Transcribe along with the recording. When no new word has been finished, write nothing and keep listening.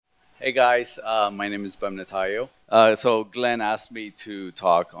Hey guys, my name is Bamnatayo. So Glenn asked me to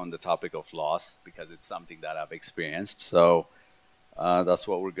talk on the topic of loss because it's something that I've experienced. So that's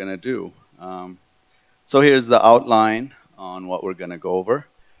what we're gonna do. So here's the outline on what we're gonna go over.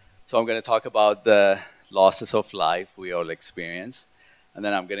 So I'm gonna talk about the losses of life we all experience, and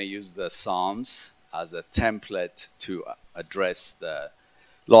then I'm gonna use the Psalms as a template to address the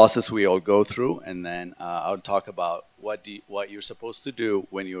losses we all go through, and then I'll talk about what you're supposed to do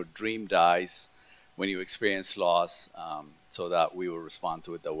when your dream dies, when you experience loss, so that we will respond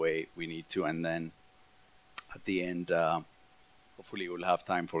to it the way we need to, and then at the end, hopefully, we'll have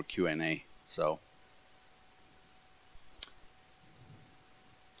time for Q&A. So,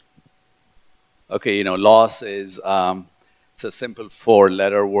 okay, loss is it's a simple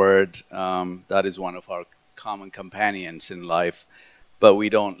four-letter word that is one of our common companions in life, but we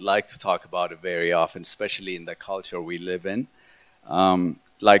don't like to talk about it very often, especially in the culture we live in.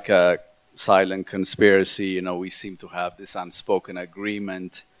 Like a silent conspiracy, we seem to have this unspoken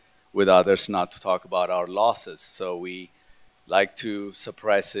agreement with others not to talk about our losses. So we like to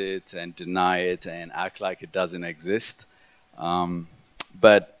suppress it and deny it and act like it doesn't exist.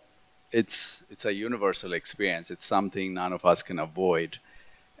 But it's a universal experience. It's something none of us can avoid.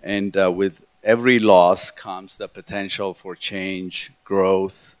 And with every loss comes the potential for change,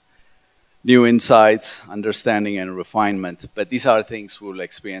 growth, new insights, understanding, and refinement. But these are things we'll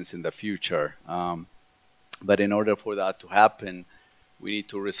experience in the future. But in order for that to happen, we need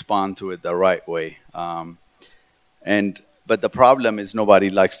to respond to it the right way. But the problem is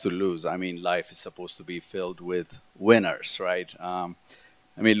nobody likes to lose. I mean, life is supposed to be filled with winners, right?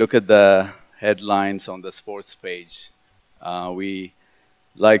 Look at the headlines on the sports page. We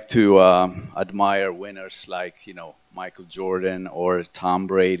like to admire winners like, Michael Jordan or Tom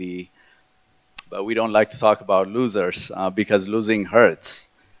Brady, but we don't like to talk about losers because losing hurts.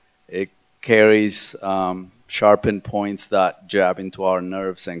 It carries sharpened points that jab into our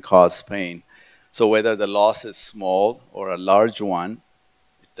nerves and cause pain. So whether the loss is small or a large one,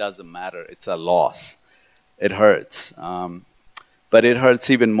 it doesn't matter. It's a loss. It hurts. But it hurts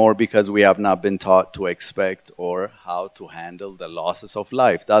even more because we have not been taught to expect or how to handle the losses of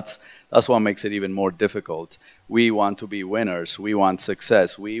life. That's what makes it even more difficult. We want to be winners. We want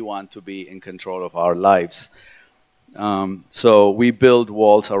success. We want to be in control of our lives. So we build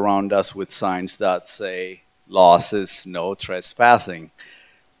walls around us with signs that say, losses, no trespassing.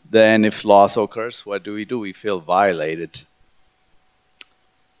 Then if loss occurs, what do? We feel violated.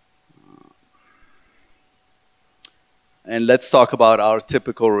 And let's talk about our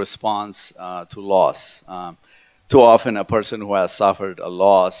typical response to loss. Too often, a person who has suffered a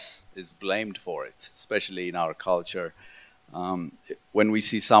loss is blamed for it, especially in our culture. When we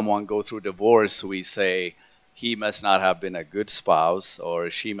see someone go through divorce, we say, he must not have been a good spouse, or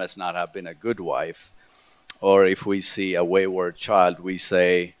she must not have been a good wife. Or if we see a wayward child, we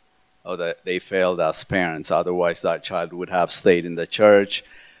say, oh, that they failed as parents. Otherwise, that child would have stayed in the church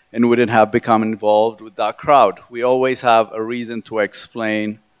and wouldn't have become involved with that crowd. We always have a reason to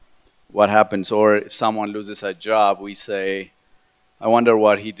explain what happens. Or if someone loses a job, we say, I wonder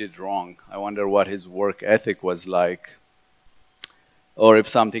what he did wrong. I wonder what his work ethic was like. Or if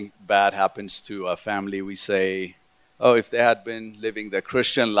something bad happens to a family, we say, oh, if they had been living the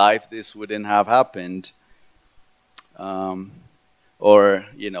Christian life, this wouldn't have happened. Or,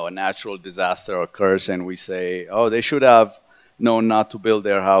 a natural disaster occurs and we say, oh, they should have known not to build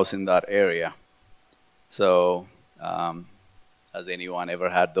their house in that area. So, has anyone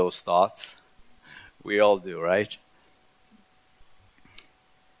ever had those thoughts? We all do, right?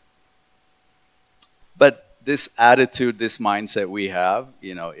 But this attitude, this mindset we have,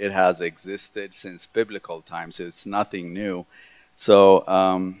 it has existed since biblical times. It's nothing new. So,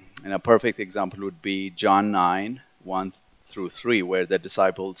 and a perfect example would be John 9, 1-3, where the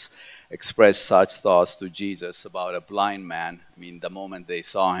disciples expressed such thoughts to Jesus about a blind man. The moment they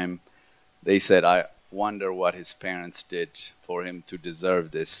saw him, they said, I wonder what his parents did for him to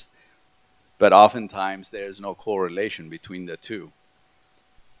deserve this. But oftentimes, there's no correlation between the two.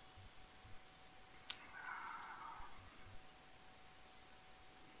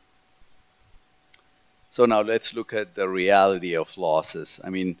 So now let's look at the reality of losses.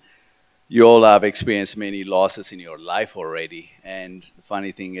 You all have experienced many losses in your life already. And the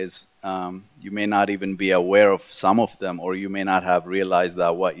funny thing is, you may not even be aware of some of them, or you may not have realized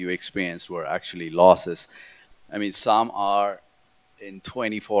that what you experienced were actually losses. Some are in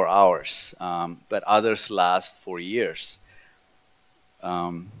 24 hours, but others last for years.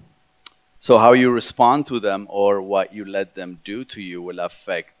 So how you respond to them or what you let them do to you will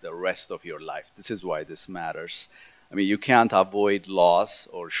affect the rest of your life. This is why this matters. I mean, you can't avoid loss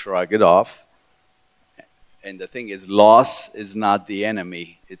or shrug it off. And the thing is, loss is not the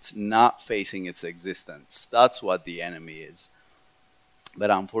enemy. It's not facing its existence. That's what the enemy is.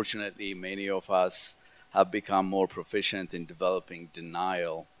 But unfortunately, many of us have become more proficient in developing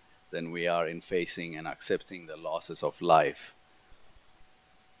denial than we are in facing and accepting the losses of life.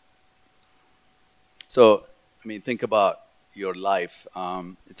 So, I mean, think about your life.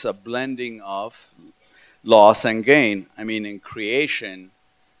 It's a blending of loss and gain. I mean, in creation,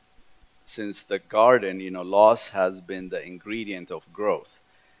 since the garden, loss has been the ingredient of growth.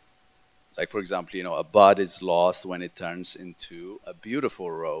 Like, for example, a bud is lost when it turns into a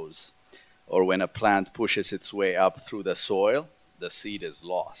beautiful rose, or when a plant pushes its way up through the soil, the seed is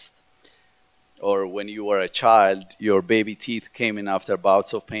lost. Or when you were a child, your baby teeth came in after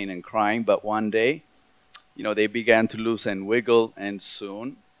bouts of pain and crying, but one day, they began to loose and wiggle and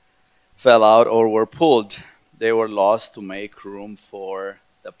soon fell out or were pulled. They were lost to make room for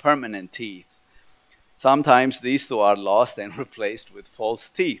the permanent teeth. Sometimes these two are lost and replaced with false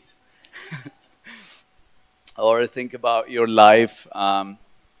teeth. Or think about your life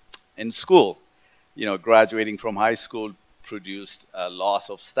in school. Graduating from high school produced a loss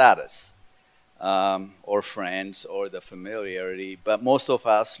of status, or friends, or the familiarity. But most of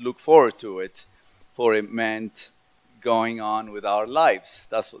us look forward to it, for it meant going on with our lives.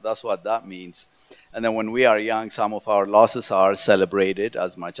 That's what that means. And then when we are young, some of our losses are celebrated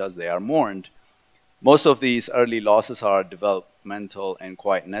as much as they are mourned. Most of these early losses are developmental and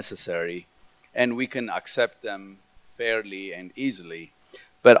quite necessary, and we can accept them fairly and easily.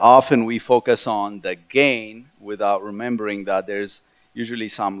 But often we focus on the gain without remembering that there's usually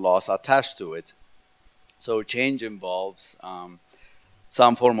some loss attached to it. So change involves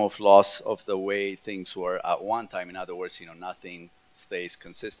some form of loss of the way things were at one time. In other words, nothing stays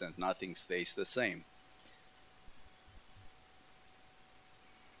consistent, nothing stays the same.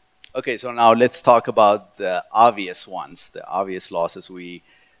 Okay, so now let's talk about the obvious ones, the obvious losses we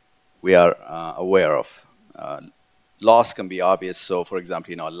are aware of. Loss can be obvious. So, for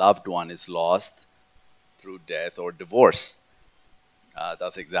example, a loved one is lost through death or divorce.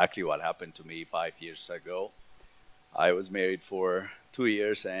 That's exactly what happened to me 5 years ago. I was married for 2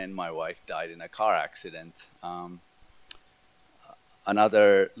 years, and my wife died in a car accident.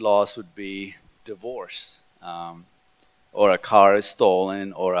 Another loss would be divorce, or a car is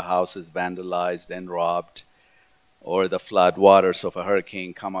stolen, or a house is vandalized and robbed, or the flood waters of a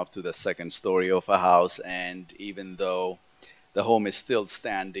hurricane come up to the second story of a house, and even though the home is still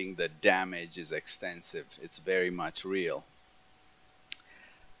standing, the damage is extensive. It's very much real.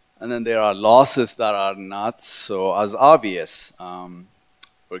 And then there are losses that are not so as obvious.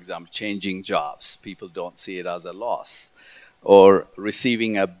 For example, changing jobs. People don't see it as a loss. Or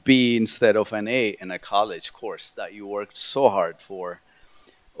receiving a B instead of an A in a college course that you worked so hard for.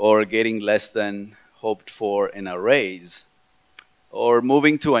 Or getting less than hoped for in a raise. Or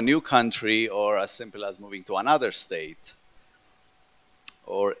moving to a new country, or as simple as moving to another state.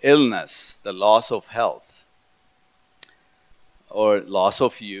 Or illness, the loss of health. Or loss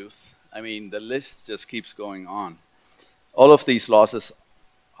of youth. I mean, the list just keeps going on. All of these losses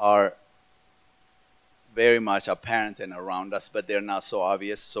are very much apparent and around us, but they're not so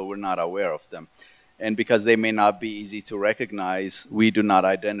obvious, so we're not aware of them. And because they may not be easy to recognize, we do not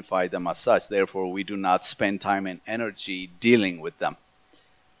identify them as such. Therefore, we do not spend time and energy dealing with them.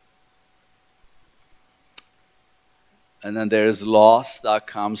 And then there's loss that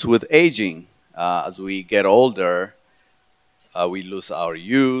comes with aging. As we get older, we lose our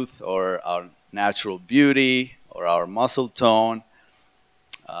youth, or our natural beauty, or our muscle tone.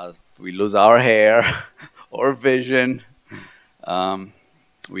 We lose our hair or vision.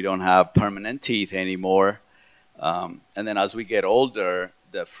 We don't have permanent teeth anymore. And then as we get older,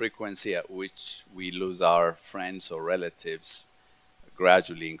 the frequency at which we lose our friends or relatives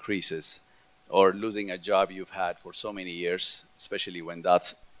gradually increases. Or losing a job you've had for so many years, especially when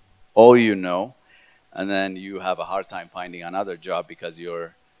that's all you know. And then you have a hard time finding another job because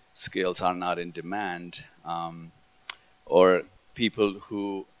your skills are not in demand. Or people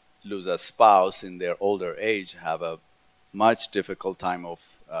who lose a spouse in their older age have a much difficult time of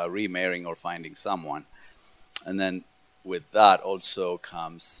remarrying or finding someone. And then with that also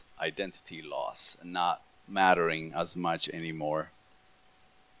comes identity loss, not mattering as much anymore.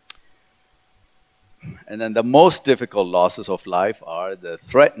 And then the most difficult losses of life are the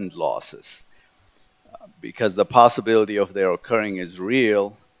threatened losses. Because the possibility of their occurring is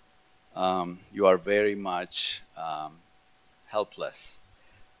real, you are very much helpless.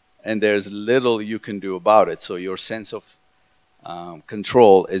 And there's little you can do about it, so your sense of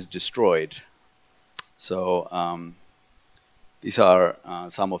control is destroyed. So These are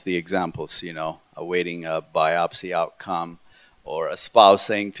some of the examples, awaiting a biopsy outcome, or a spouse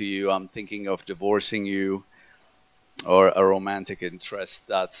saying to you, I'm thinking of divorcing you, or a romantic interest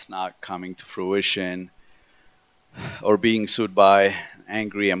that's not coming to fruition, or being sued by an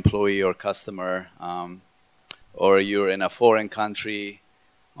angry employee or customer, or you're in a foreign country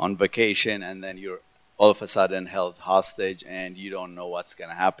on vacation and then you're all of a sudden held hostage and you don't know what's going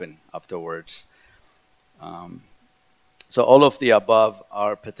to happen afterwards. So all of the above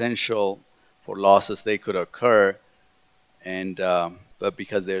are potential for losses. They could occur, and but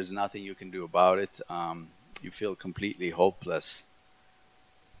because there's nothing you can do about it, you feel completely hopeless.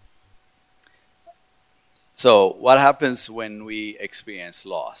 So what happens when we experience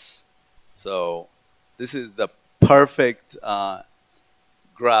loss? So this is the perfect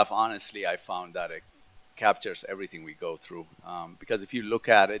graph. Honestly, I found that it captures everything we go through. Because if you look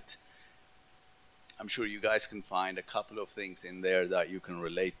at it, I'm sure you guys can find a couple of things in there that you can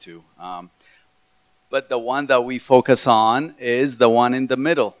relate to. But the one that we focus on is the one in the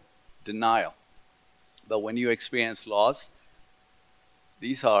middle, denial. But when you experience loss,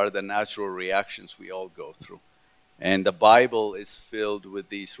 these are the natural reactions we all go through. And the Bible is filled with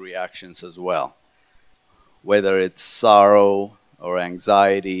these reactions as well. Whether it's sorrow or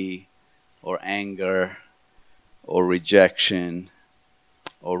anxiety or anger or rejection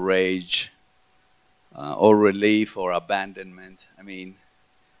or rage or relief or abandonment. I mean,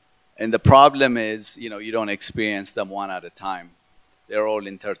 and the problem is, you don't experience them one at a time. They're all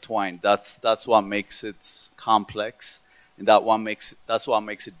intertwined. That's what makes it complex, and that's what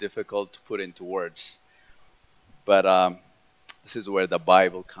makes it difficult to put into words. But this is where the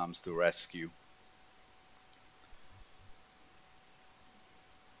Bible comes to rescue.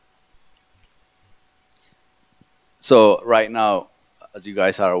 So right now, as you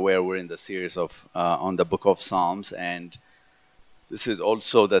guys are aware, we're in the series of on the book of Psalms, and this is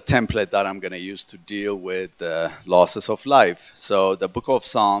also the template that I'm going to use to deal with the losses of life. So the book of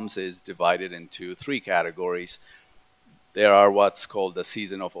Psalms is divided into three categories. There are what's called the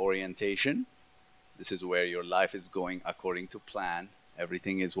season of orientation. This is where your life is going according to plan.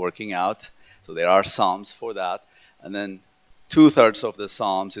 Everything is working out. So there are Psalms for that. And then 2/3 of the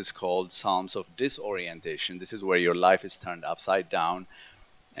Psalms is called Psalms of disorientation. This is where your life is turned upside down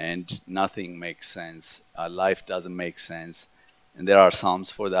and nothing makes sense. Life doesn't make sense. And there are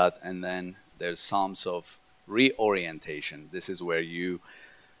Psalms for that. And then there's Psalms of reorientation. This is where you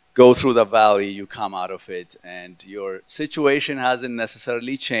go through the valley, you come out of it, and your situation hasn't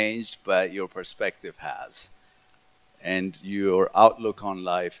necessarily changed, but your perspective has. And your outlook on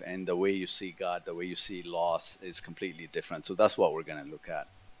life and the way you see God, the way you see loss is completely different. So that's what we're going to look at.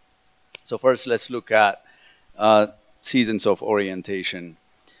 So first, let's look at seasons of orientation.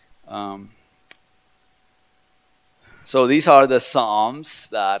 So these are the Psalms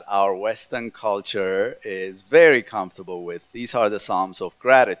that our Western culture is very comfortable with. These are the Psalms of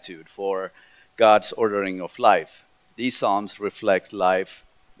gratitude for God's ordering of life. These Psalms reflect life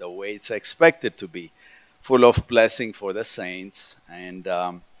the way it's expected to be, full of blessing for the saints. And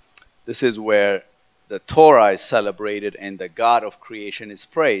this is where the Torah is celebrated and the God of creation is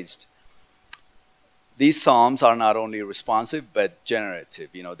praised. These Psalms are not only responsive, but generative.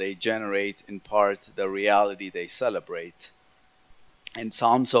 They generate in part the reality they celebrate. And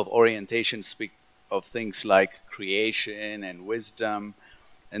Psalms of orientation speak of things like creation and wisdom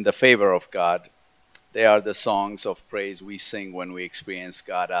and the favor of God. They are the songs of praise we sing when we experience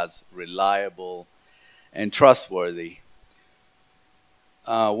God as reliable and trustworthy.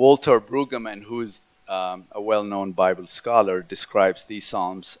 Walter Brueggemann, who's a well-known Bible scholar, describes these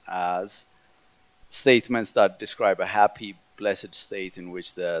Psalms as statements that describe a happy, blessed state in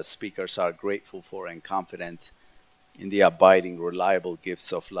which the speakers are grateful for and confident in the abiding, reliable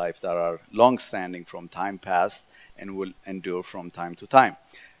gifts of life that are long-standing from time past and will endure from time to time.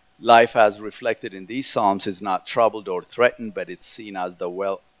 Life as reflected in these Psalms is not troubled or threatened, but it's seen as the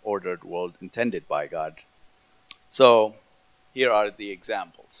well-ordered world intended by God. So here are the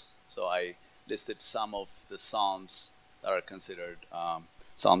examples. So I listed some of the Psalms that are considered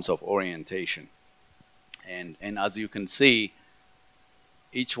Psalms of orientation. And as you can see,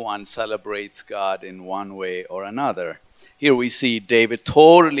 each one celebrates God in one way or another. Here we see David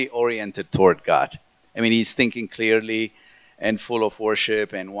totally oriented toward God. I mean, he's thinking clearly and full of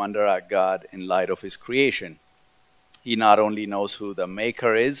worship and wonder at God in light of his creation. He not only knows who the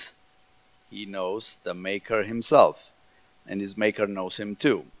Maker is, he knows the Maker himself. And his Maker knows him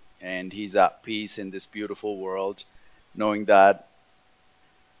too. And he's at peace in this beautiful world, knowing that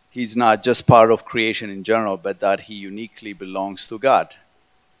he's not just part of creation in general, but that he uniquely belongs to God.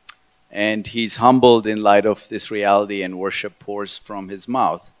 and he's humbled in light of this reality, and worship pours from his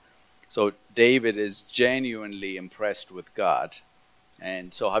mouth. So David is genuinely impressed with God.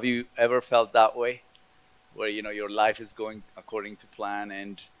 And so have you ever felt that way? Where, your life is going according to plan,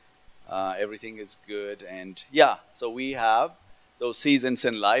 and everything is good. And yeah, so we have those seasons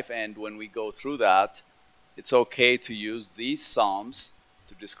in life, and when we go through that, it's okay to use these Psalms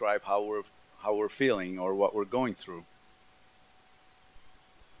to describe how we're feeling or what we're going through.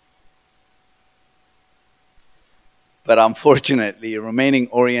 But unfortunately, remaining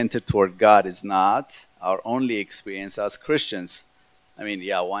oriented toward God is not our only experience as Christians. I mean,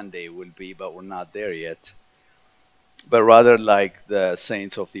 yeah, one day will be, but we're not there yet. But rather, like the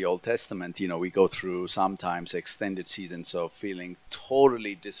saints of the Old Testament, we go through sometimes extended seasons of feeling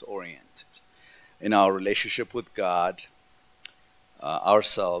totally disoriented in our relationship with God,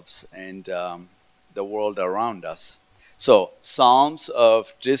 ourselves, and the world around us. So, Psalms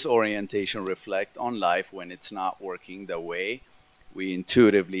of disorientation reflect on life when it's not working the way we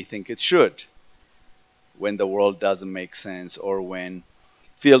intuitively think it should, when the world doesn't make sense, or when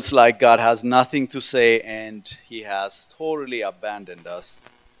feels like God has nothing to say and he has totally abandoned us.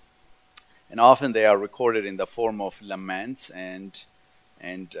 And often they are recorded in the form of laments and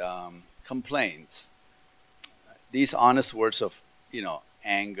complaints. These honest words of,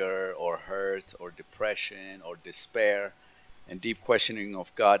 anger or hurt or depression or despair and deep questioning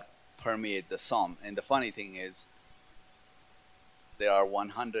of God permeate the psalm. And the funny thing is, there are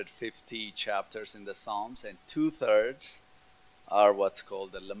 150 chapters in the Psalms, and 2/3 are what's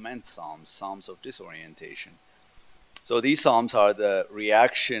called the lament psalms, psalms of disorientation. So these psalms are the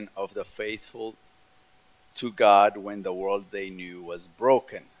reaction of the faithful to God when the world they knew was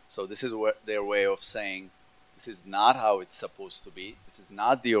broken. So this is their way of saying, this is not how it's supposed to be. This is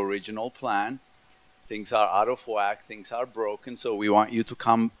not the original plan. Things are out of whack. Things are broken. So we want you to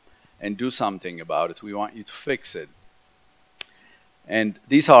come and do something about it. We want you to fix it. And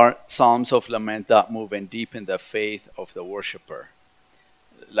these are psalms of lament that move and deepen the faith of the worshiper.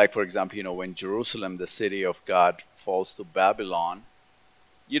 Like, for example, when Jerusalem, the city of God, falls to Babylon,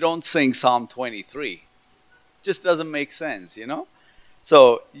 you don't sing Psalm 23. It just doesn't make sense,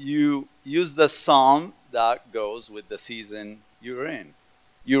 So you use the psalm that goes with the season you're in.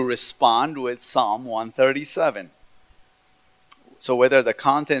 You respond with Psalm 137. So whether the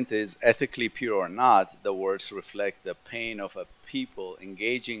content is ethically pure or not, the words reflect the pain of a people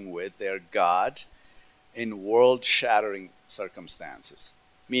engaging with their God in world-shattering circumstances,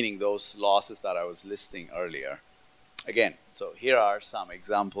 meaning those losses that I was listing earlier. Again, so here are some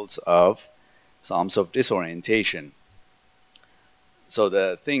examples of Psalms of disorientation. So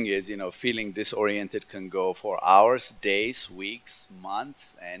the thing is, feeling disoriented can go for hours, days, weeks,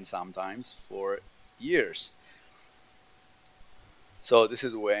 months, and sometimes for years. So this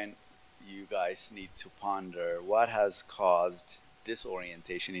is when you guys need to ponder what has caused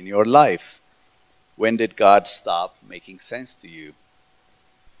disorientation in your life. When did God stop making sense to you?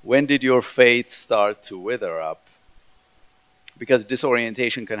 When did your faith start to wither up? Because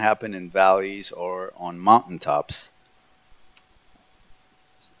disorientation can happen in valleys or on mountaintops.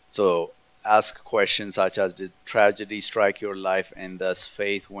 So ask questions such as, did tragedy strike your life and thus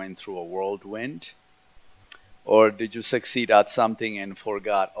faith went through a whirlwind? Or did you succeed at something and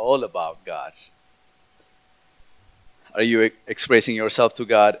forgot all about God? Are you expressing yourself to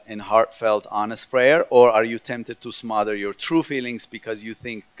God in heartfelt, honest prayer? Or are you tempted to smother your true feelings because you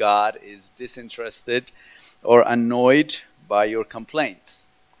think God is disinterested or annoyed by your complaints?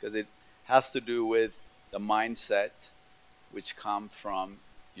 Because it has to do with the mindset which come from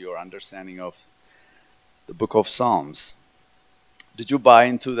your understanding of the book of Psalms. Did you buy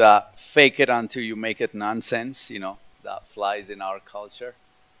into that fake it until you make it nonsense, that flies in our culture?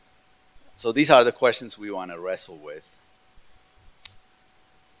 So these are the questions we want to wrestle with.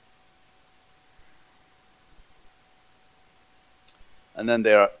 And then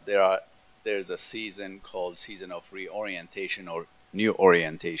there's a season called season of reorientation or new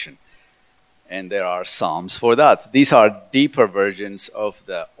orientation. And there are psalms for that. These are deeper versions of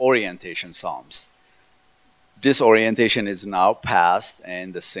the orientation psalms. Disorientation is now past,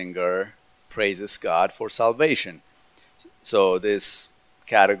 and the singer praises God for salvation. So this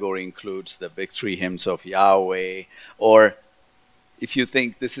category includes the victory hymns of Yahweh, or if you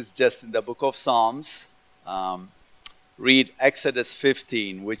think this is just in the book of Psalms, read Exodus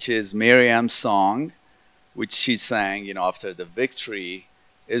 15, which is Miriam's song, which she sang, after the victory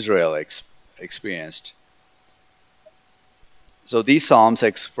Israel experienced. So these psalms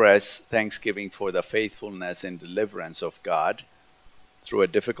express thanksgiving for the faithfulness and deliverance of God through a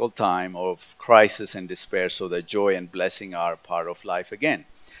difficult time of crisis and despair, so that joy and blessing are part of life again.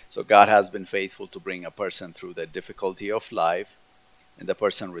 So God has been faithful to bring a person through the difficulty of life, and the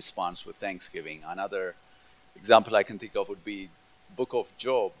person responds with thanksgiving. Another example I can think of would be Book of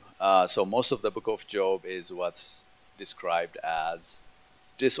Job. So most of the Book of Job is what's described as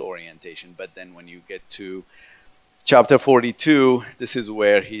disorientation. But then when you get to chapter 42, this is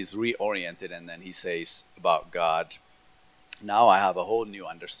where he's reoriented, and then he says about God, now I have a whole new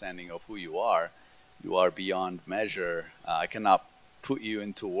understanding of who you are. You are beyond measure. I cannot put you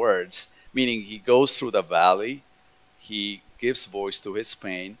into words. Meaning he goes through the valley, he gives voice to his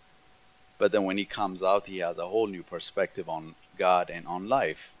pain, but then when he comes out, he has a whole new perspective on God and on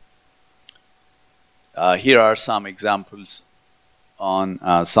life. Here are some examples on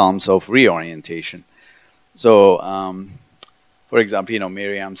Psalms of reorientation. So, for example,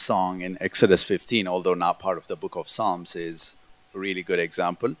 Miriam's song in Exodus 15, although not part of the book of Psalms, is a really good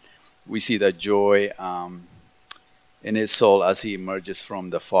example. We see the joy in his soul as he emerges from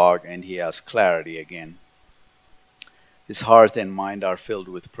the fog and he has clarity again. His heart and mind are filled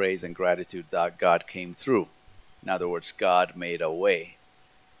with praise and gratitude that God came through. In other words, God made a way.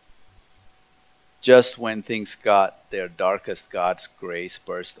 Just when things got their darkest, God's grace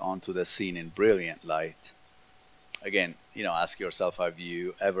burst onto the scene in brilliant light. Again, ask yourself, have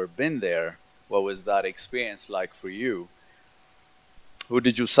you ever been there? What was that experience like for you? Who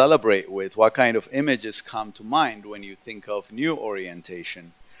did you celebrate with? What kind of images come to mind when you think of new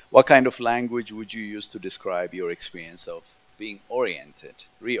orientation? What kind of language would you use to describe your experience of being oriented,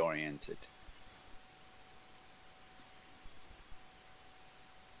 reoriented?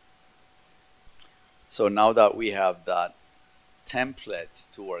 So now that we have that template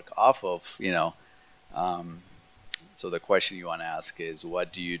to work off of, so the question you want to ask is,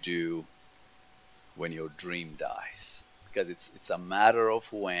 what do you do when your dream dies? Because it's a matter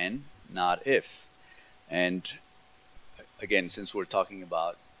of when, not if. And again, since we're talking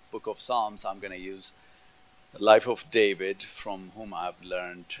about Book of Psalms, I'm going to use the life of David, from whom I've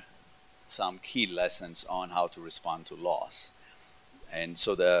learned some key lessons on how to respond to loss. And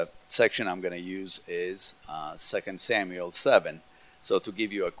so the section I'm going to use is 2 Samuel 7. So to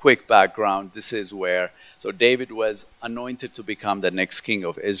give you a quick background, this is where, so David was anointed to become the next king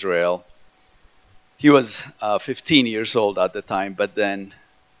of Israel. He was 15 years old at the time, but then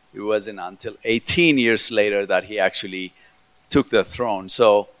it wasn't until 18 years later that he actually took the throne.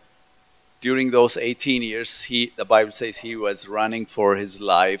 So during those 18 years, the Bible says he was running for his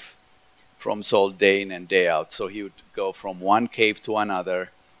life from Saul day in and day out. So he would go from one cave to another.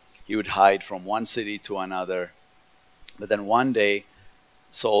 He would hide from one city to another. But then one day,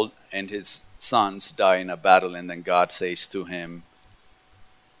 Saul and his sons die in a battle, and then God says to him,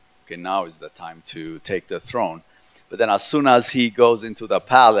 okay, now is the time to take the throne. But then as soon as he goes into the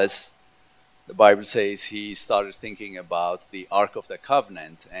palace, the Bible says he started thinking about the Ark of the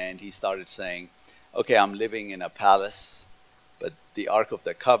Covenant, and he started saying, okay, I'm living in a palace, but the Ark of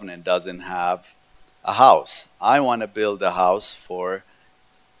the Covenant doesn't have a house. I want to build a house for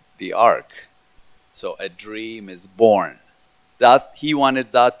the Ark. So a dream is born. That he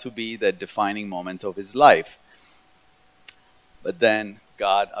wanted that to be the defining moment of his life. But then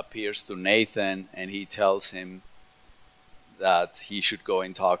God appears to Nathan and he tells him that he should go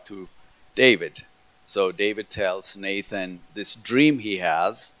and talk to David. So David tells Nathan this dream he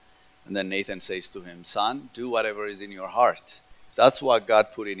has, and then Nathan says to him, son, do whatever is in your heart. If that's what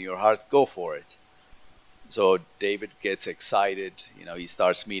God put in your heart, go for it. So David gets excited. He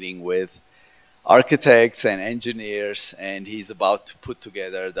starts meeting with architects and engineers, and he's about to put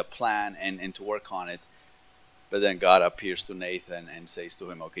together the plan and to work on it. But then God appears to Nathan and says to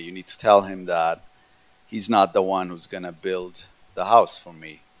him, okay, you need to tell him that he's not the one who's going to build the house for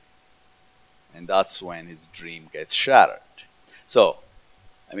me. And that's when his dream gets shattered. So,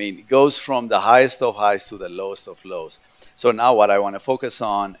 it goes from the highest of highs to the lowest of lows. So now what I want to focus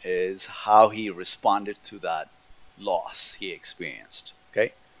on is how he responded to that loss he experienced.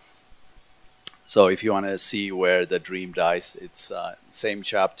 Okay? So if you want to see where the dream dies, it's same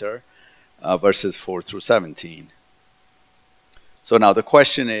chapter, verses 4 through 17. So now the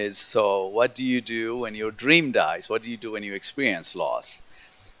question is, so what do you do when your dream dies? What do you do when you experience loss?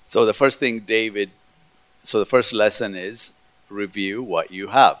 So the first lesson is review what you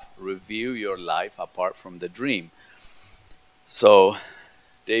have. Review your life apart from the dream. So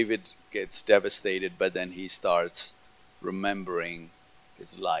David gets devastated, but then he starts remembering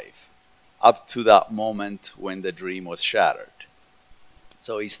his life up to that moment when the dream was shattered.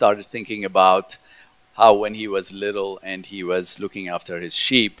 So he started thinking about how when he was little and he was looking after his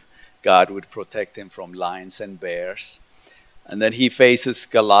sheep, God would protect him from lions and bears. And then he faces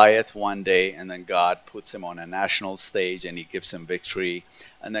Goliath one day, and then God puts him on a national stage and he gives him victory.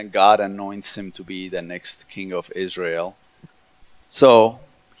 And then God anoints him to be the next king of Israel. So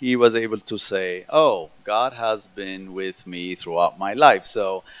he was able to say, "Oh, God has been with me throughout my life.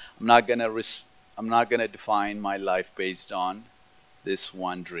 So I'm not gonna define my life based on this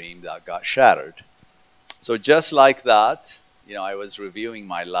one dream that got shattered." So just like that, I was reviewing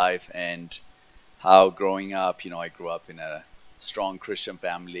my life and how growing up, I grew up in a strong Christian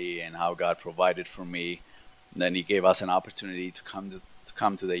family and how God provided for me. And then He gave us an opportunity to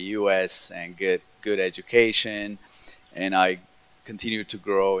come to the U.S. and get good education, and I continued to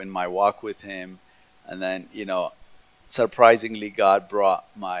grow in my walk with Him. And then, surprisingly, God brought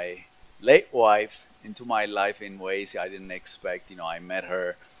my late wife into my life in ways I didn't expect. I met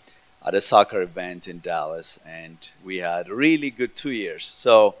her at a soccer event in Dallas, and we had a really good 2 years.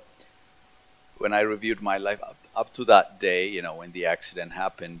 So when I reviewed my life up to that day, when the accident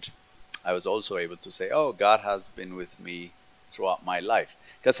happened, I was also able to say, "Oh, God has been with me throughout my life."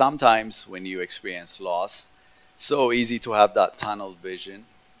 Because sometimes when you experience loss, so easy to have that tunnel vision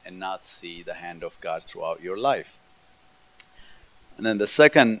and not see the hand of God throughout your life. And then the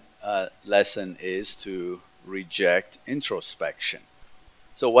second lesson is to reject introspection.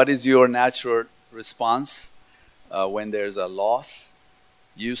 So what is your natural response when there's a loss?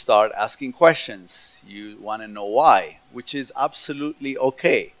 You start asking questions. You want to know why, which is absolutely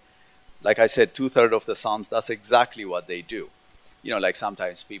okay. Like I said, 2/3 of the Psalms, that's exactly what they do. Like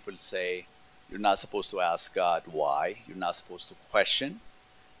sometimes people say, you're not supposed to ask God why. You're not supposed to question,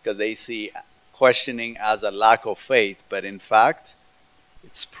 because they see questioning as a lack of faith. But in fact,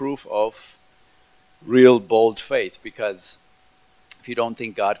 it's proof of real bold faith, because if you don't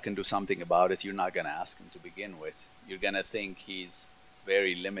think God can do something about it, you're not going to ask Him to begin with. You're going to think He's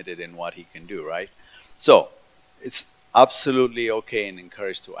very limited in what He can do, right? So it's absolutely okay and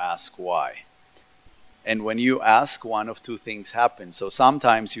encouraged to ask why. And when you ask, one of two things happen. So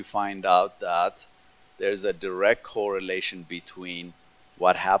sometimes you find out that there's a direct correlation between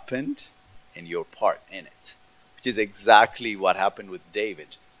what happened and your part in it, which is exactly what happened with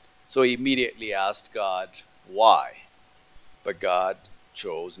David. So he immediately asked God why, but God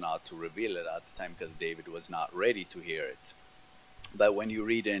chose not to reveal it at the time because David was not ready to hear it. But when you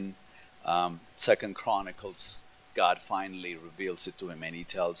read in 2 Chronicles, God finally reveals it to him, and He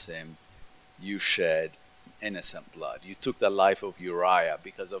tells him, "You shed innocent blood. You took the life of Uriah.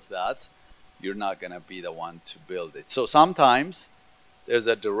 Because of that, you're not going to be the one to build it." So sometimes there's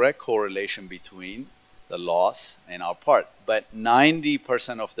a direct correlation between the loss and our part. But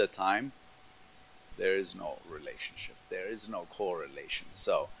 90% of the time, there is no relationship. There is no correlation.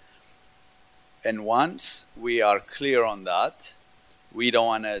 So, and once we are clear on that, we don't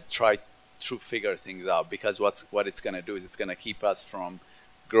want to try to figure things out, because what it's going to do is it's going to keep us from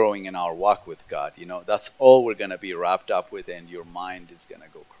growing in our walk with God. That's all we're going to be wrapped up with, and your mind is going to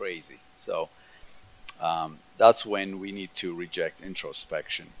go crazy. So that's when we need to reject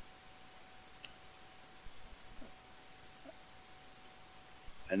introspection.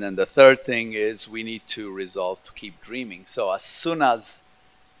 And then the third thing is we need to resolve to keep dreaming. So as soon as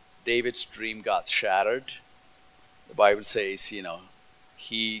David's dream got shattered, the Bible says,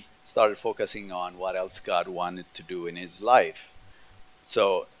 he started focusing on what else God wanted to do in his life.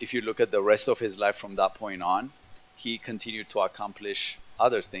 So if you look at the rest of his life from that point on, he continued to accomplish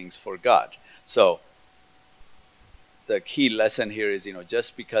other things for God. So the key lesson here is,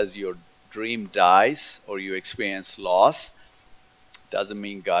 just because your dream dies or you experience loss, doesn't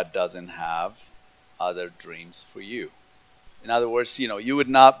mean God doesn't have other dreams for you. In other words, you would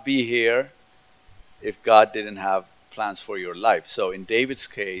not be here if God didn't have plans for your life. So in David's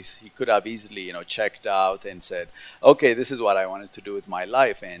case, he could have easily, checked out and said, "Okay, this is what I wanted to do with my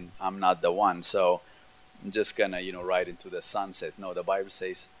life, and I'm not the one. So I'm just gonna, ride into the sunset." No, the Bible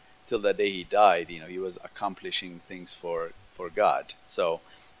says, till the day he died, he was accomplishing things for God. So,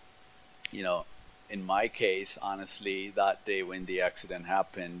 in my case, honestly, that day when the accident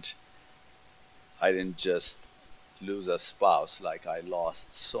happened, I didn't just lose a spouse. Like, I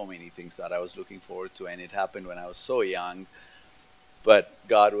lost so many things that I was looking forward to, and it happened when I was so young. But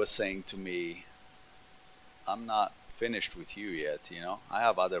God was saying to me, "I'm not finished with you yet. I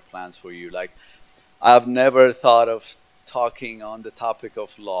have other plans for you." Like, I've never thought of talking on the topic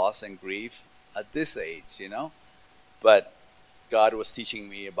of loss and grief at this age, but God was teaching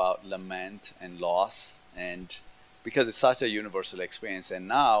me about lament and loss, and because it's such a universal experience, and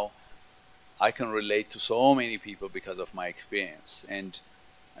now I can relate to so many people because of my experience. And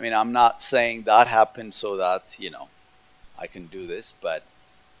I mean, I'm not saying that happened so that, I can do this, but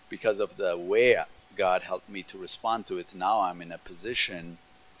because of the way God helped me to respond to it. Now I'm in a position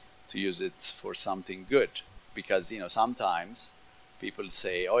to use it for something good. Because, sometimes people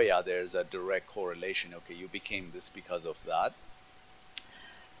say, oh yeah, there's a direct correlation. Okay, you became this because of that.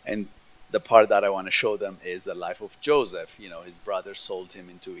 And the part that I want to show them is the life of Joseph. His brothers sold him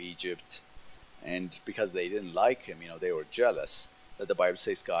into Egypt. And because they didn't like him, they were jealous. But the Bible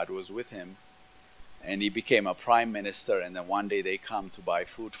says God was with him. And he became a prime minister. And then one day they come to buy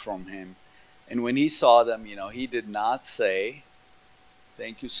food from him. And when he saw them, he did not say,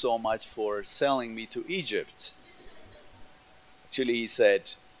 thank you so much for selling me to Egypt. Actually, he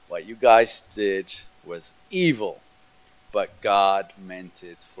said, what you guys did was evil, but God meant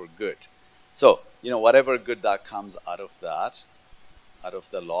it for good. So, whatever good that comes out of that, out of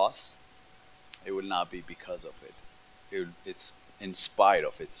the loss, it will not be because of it. It's in spite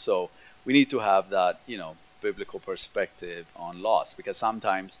of it. So we need to have that, biblical perspective on loss, because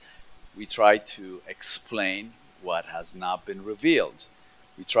sometimes we try to explain what has not been revealed.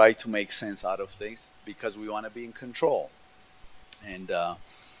 We try to make sense out of things because we want to be in control. And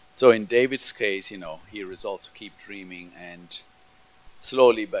so in David's case, he resolved to keep dreaming, and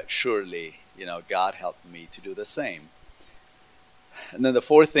slowly but surely, God helped me to do the same. And then the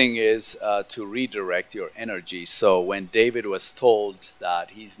fourth thing is to redirect your energy. So when David was told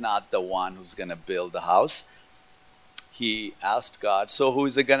that he's not the one who's going to build the house, he asked God, so who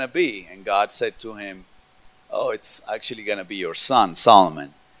is it going to be? And God said to him, oh, it's actually going to be your son,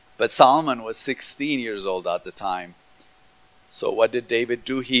 Solomon. But Solomon was 16 years old at the time. So what did David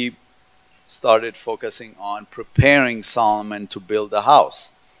do? He started focusing on preparing Solomon to build the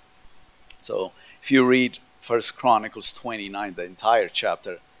house. So if you read 1 Chronicles 29, the entire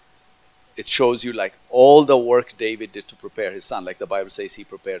chapter, it shows you like all the work David did to prepare his son. Like the Bible says, he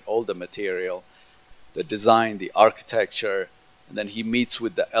prepared all the material, the design, the architecture, and then he meets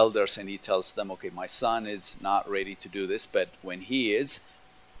with the elders and he tells them, okay, my son is not ready to do this, but when he is,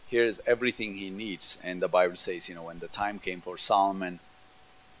 here's everything he needs. And the Bible says, when the time came for Solomon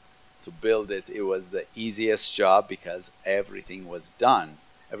to build it, it was the easiest job because everything was done.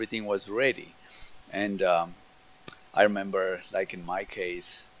 Everything was ready. And I remember, like in my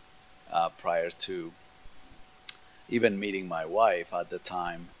case, prior to even meeting my wife at the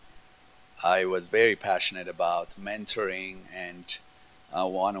time, I was very passionate about mentoring and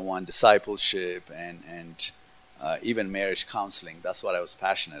one-on-one discipleship and even marriage counseling. That's what I was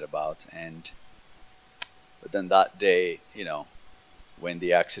passionate about. But then that day, when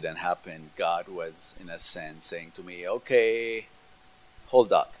the accident happened, God was, in a sense, saying to me, okay, hold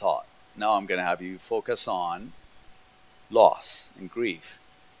that thought. Now I'm going to have you focus on loss and grief.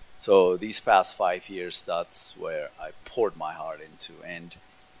 So these past 5 years, that's where I poured my heart into. And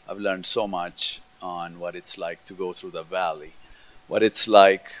I've learned so much on what it's like to go through the valley, what it's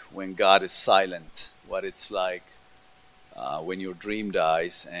like when God is silent, what it's like when your dream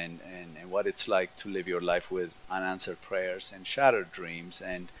dies, and what it's like to live your life with unanswered prayers and shattered dreams.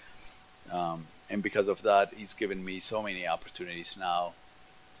 And because of that, He's given me so many opportunities now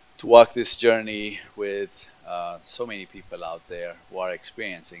to walk this journey with so many people out there who are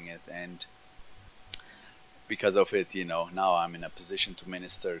experiencing it. And because of it, now I'm in a position to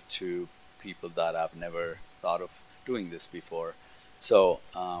minister to people that I've never thought of doing this before. So,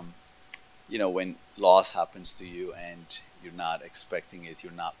 when loss happens to you and you're not expecting it,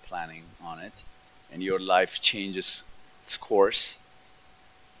 you're not planning on it, and your life changes its course,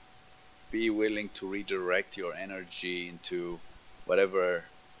 be willing to redirect your energy into whatever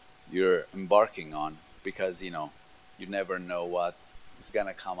you're embarking on, because you never know what is going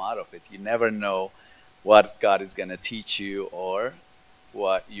to come out of it. You never know what God is going to teach you or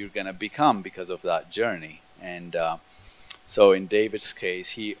what you're going to become because of that journey. And so in David's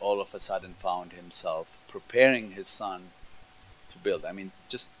case, he all of a sudden found himself preparing his son to build. I mean,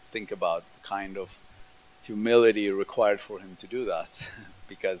 just think about the kind of humility required for him to do that.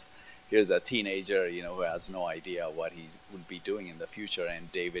 Because here's a teenager, who has no idea what he would be doing in the future,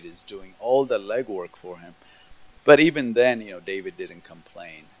 and David is doing all the legwork for him. But even then, David didn't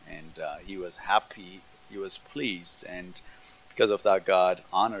complain, and he was happy, he was pleased, and because of that, God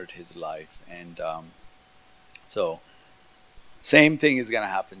honored his life. And so same thing is going to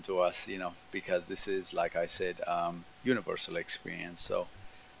happen to us, because this is, like I said, universal experience. So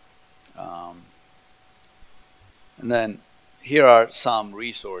and then here are some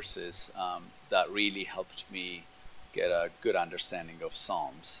resources that really helped me get a good understanding of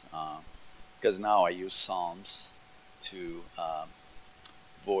Psalms, because now I use Psalms to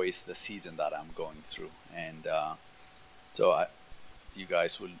voice the season that I'm going through. And so you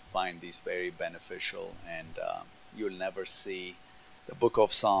guys will find these very beneficial, and you'll never see the book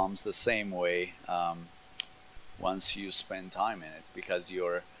of Psalms the same way once you spend time in it, because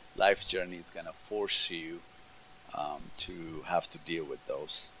your life journey is going to force you to have to deal with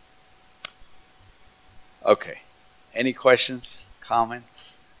those. Okay. Any questions,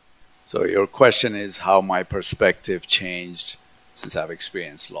 comments? So your question is how my perspective changed since I've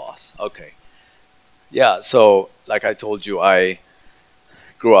experienced loss. Okay. Yeah, so like I told you, I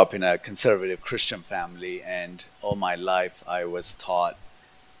grew up in a conservative Christian family, and all my life I was taught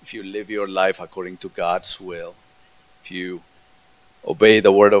if you live your life according to God's will, if you obey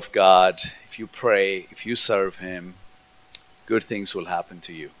the word of God, if you pray, if you serve Him, good things will happen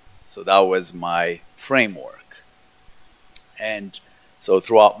to you. So that was my framework. And so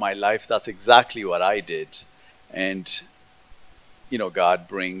throughout my life, that's exactly what I did. And, you know, God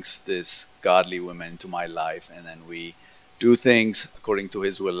brings this godly woman into my life, and then we do things according to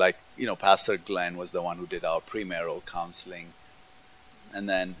His will. Like, you know, Pastor Glenn was the one who did our premarital counseling, and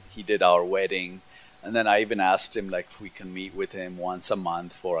then he did our wedding. And then I even asked him, like, if we can meet with him once a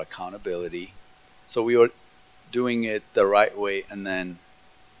month for accountability. So we were doing it the right way, and then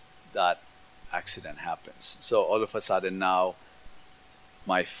that accident happens. So all of a sudden now,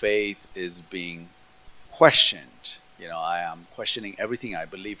 my faith is being questioned. You know, I am questioning everything I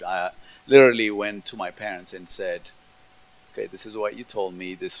believed. I literally went to my parents and said, okay, this is what you told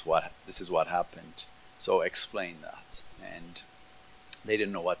me, this is what happened. So explain that. And they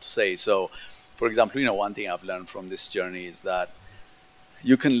didn't know what to say. So, for example, you know, one thing I've learned from this journey is that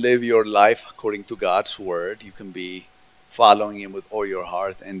you can live your life according to God's word. You can be following Him with all your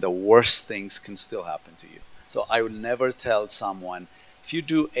heart, and the worst things can still happen to you. So I will never tell someone, if you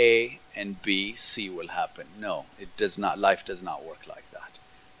do A and B, C will happen. No, it does not. Life does not work like that.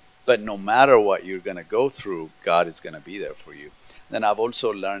 But no matter what you're going to go through, God is going to be there for you. Then I've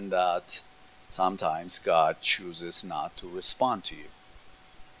also learned that sometimes God chooses not to respond to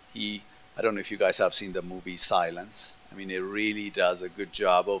you. I don't know if you guys have seen the movie Silence. I mean, it really does a good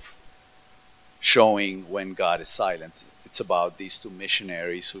job of showing when God is silent. It's about these two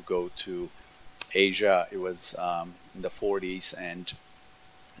missionaries who go to Asia. It was in the 40s, and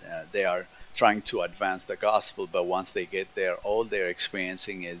they are trying to advance the gospel, but once they get there, all they're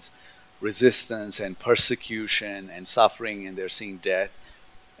experiencing is resistance and persecution and suffering, and they're seeing death,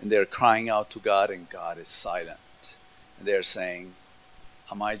 and they're crying out to God, and God is silent. And they're saying,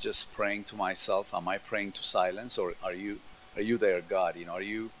 am I just praying to myself? Am I praying to silence? Or are you there, God? You know, are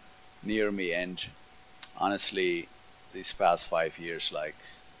you near me? And honestly, these past 5 years, like,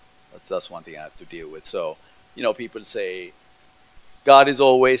 that's one thing I have to deal with. So, you know, people say, God is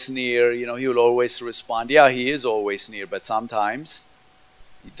always near, you know, He will always respond. Yeah, He is always near, but sometimes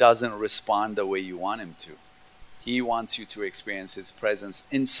He doesn't respond the way you want Him to. He wants you to experience His presence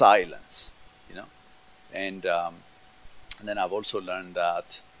in silence, you know. And then I've also learned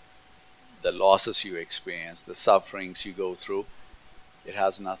that the losses you experience, the sufferings you go through, it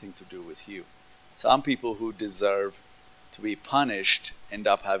has nothing to do with you. Some people who deserve to be punished end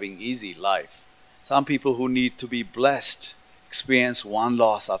up having easy life. Some people who need to be blessed experience one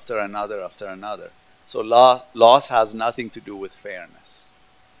loss after another after another. So loss has nothing to do with fairness.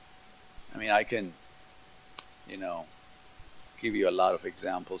 I mean, I can, you know, give you a lot of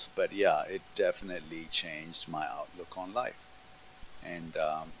examples, but yeah, it definitely changed my outlook on life. And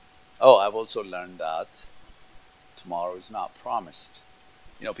I've also learned that tomorrow is not promised.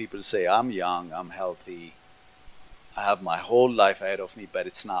 You know, people say, I'm young, I'm healthy, I have my whole life ahead of me, but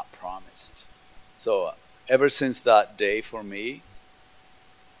it's not promised. So ever since that day for me,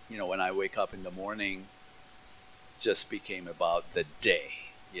 you know, when I wake up in the morning, just became about the day.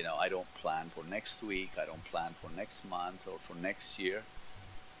 You know, I don't plan for next week, I don't plan for next month or for next year,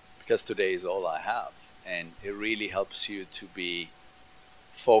 because today is all I have. And it really helps you to be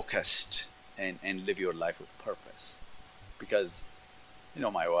focused and live your life with purpose. Because, you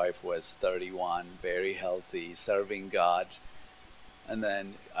know, my wife was 31, very healthy, serving God. And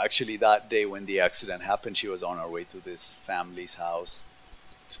then actually that day when the accident happened, she was on her way to this family's house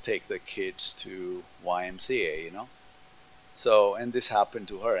to take the kids to YMCA, you know. So, and this happened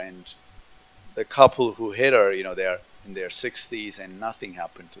to her, and the couple who hit her, you know, they're in their 60s and nothing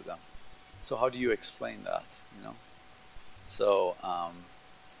happened to them. So how do you explain that, you know? So,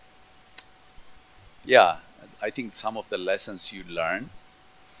 yeah, I think some of the lessons you learn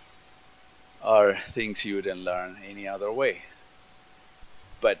are things you wouldn't learn any other way.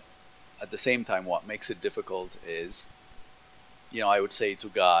 But at the same time, what makes it difficult is, you know, I would say to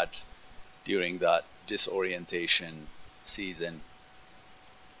God during that disorientation season,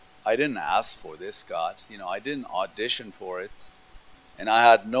 I didn't ask for this, God. You know, I didn't audition for it. And I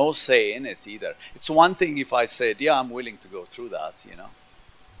had no say in it either. It's one thing if I said, yeah, I'm willing to go through that,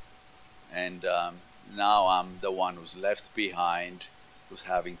 and now I'm the one who's left behind, who's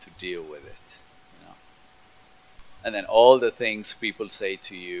having to deal with it. And then all the things people say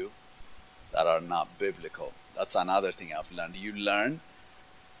to you that are not biblical. That's another thing I've learned. You learn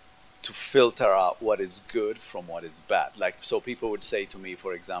to filter out what is good from what is bad. Like, so people would say to me,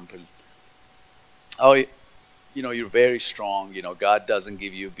 for example, oh, you're very strong. God doesn't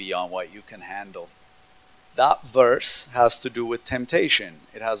give you beyond what you can handle. That verse has to do with temptation.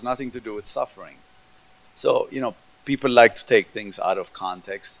 It has nothing to do with suffering. So, people like to take things out of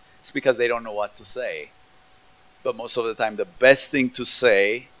context. It's because they don't know what to say. But most of the time, the best thing to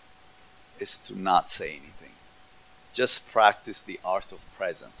say is to not say anything. Just practice the art of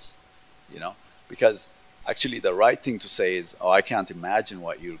presence, because actually the right thing to say is, oh, I can't imagine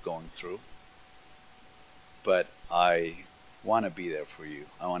what you're going through, but I want to be there for you.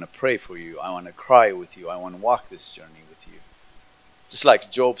 I want to pray for you. I want to cry with you. I want to walk this journey with you. Just like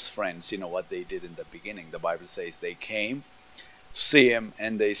Job's friends, what they did in the beginning. The Bible says they came to see him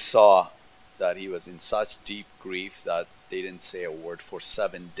and they saw that he was in such deep grief that they didn't say a word for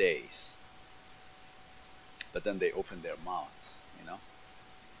 7 days. But then they opened their mouths,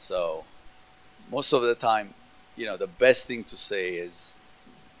 So most of the time, the best thing to say is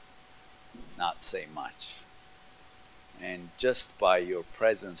not say much. And just by your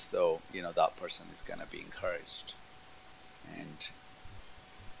presence, though, that person is going to be encouraged.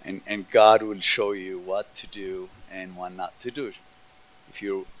 And God will show you what to do and what not to do if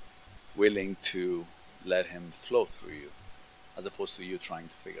you're willing to let him flow through you, as opposed to you trying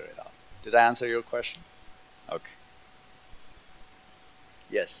to figure it out. Did I answer your question? Okay.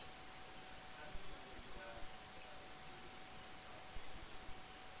 Yes.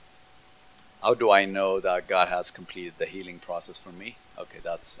 How do I know that God has completed the healing process for me? Okay,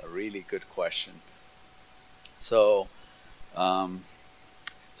 that's a really good question. So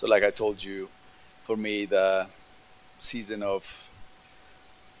like I told you, for me, the season of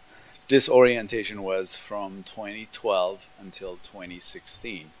disorientation was from 2012 until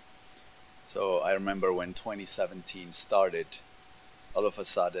 2016. So I remember when 2017 started, all of a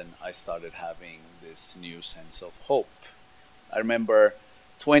sudden I started having this new sense of hope. I remember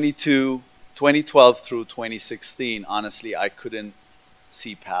 2012 through 2016, honestly, I couldn't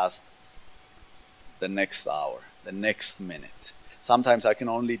see past the next hour, the next minute. Sometimes I can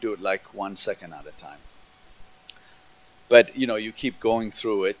only do it like 1 second at a time. But, you keep going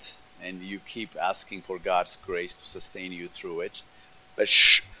through it and you keep asking for God's grace to sustain you through it. But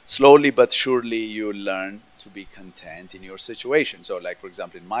slowly but surely you learn to be content in your situation. So like, for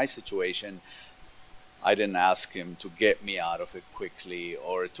example, in my situation, I didn't ask him to get me out of it quickly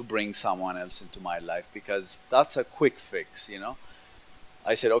or to bring someone else into my life, because that's a quick fix,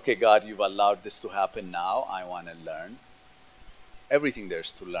 I said, okay, God, you've allowed this to happen now. I want to learn everything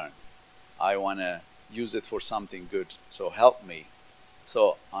there's to learn. I want to use it for something good. So help me.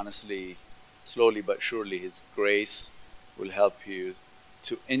 So honestly, slowly but surely, his grace will help you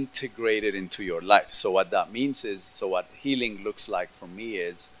to integrate it into your life. So what that means is, so what healing looks like for me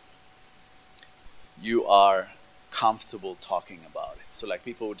is, you are comfortable talking about it. So like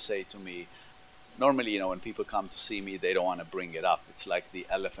people would say to me, normally, when people come to see me, they don't want to bring it up. It's like the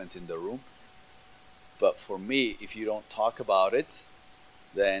elephant in the room. But for me, if you don't talk about it,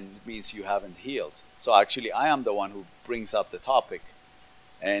 then it means you haven't healed. So actually, I am the one who brings up the topic,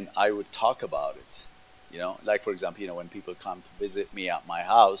 and I would talk about it. Like for example, when people come to visit me at my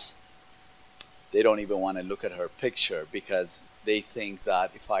house, they don't even want to look at her picture because they think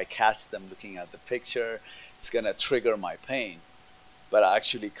that if I catch them looking at the picture, it's going to trigger my pain. But I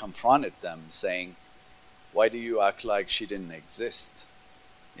actually confronted them saying, why do you act like she didn't exist?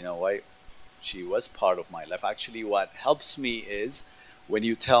 Why? She was part of my life. Actually, what helps me is when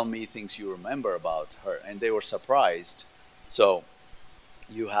you tell me things you remember about her, and they were surprised. So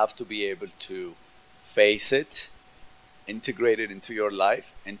you have to be able to face it, integrate it into your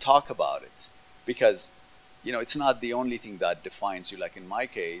life, and talk about it. Because, it's not the only thing that defines you. Like in my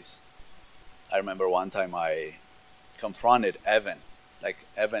case, I remember one time I confronted Evan. Like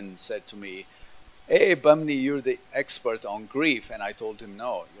Evan said to me, hey, Bamni, you're the expert on grief. And I told him,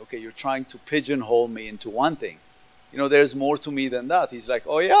 no, okay, you're trying to pigeonhole me into one thing. There's more to me than that. He's like,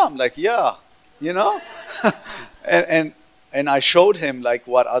 oh yeah. I'm like, yeah, and I showed him like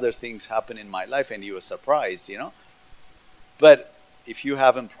what other things happen in my life, and he was surprised, But if you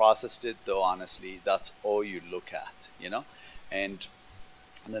haven't processed it, though, honestly, that's all you look at, And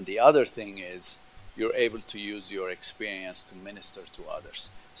then the other thing is you're able to use your experience to minister to others.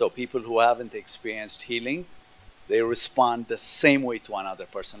 So people who haven't experienced healing, they respond the same way to another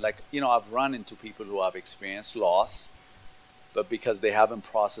person. Like, I've run into people who have experienced loss, but because they haven't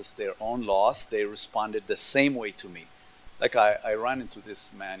processed their own loss, they responded the same way to me. Like I ran into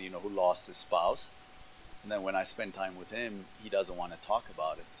this man, who lost his spouse. And then when I spend time with him, he doesn't want to talk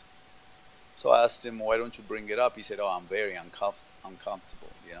about it. So I asked him, why don't you bring it up? He said, I'm very uncomfortable.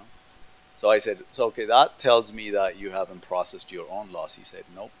 So I said, so okay, that tells me that you haven't processed your own loss. He said,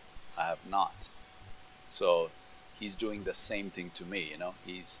 nope, I have not. So he's doing the same thing to me,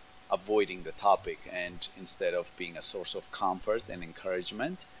 he's avoiding the topic, and instead of being a source of comfort and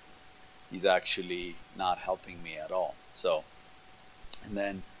encouragement, he's actually not helping me at all. So, and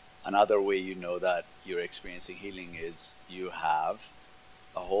then another way you know that you're experiencing healing is you have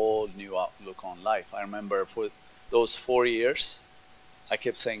a whole new outlook on life. I remember for those 4 years, I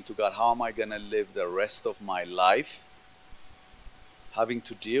kept saying to God, how am I going to live the rest of my life having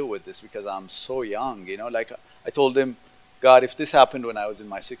to deal with this, because I'm so young, like I told him, God, if this happened when I was in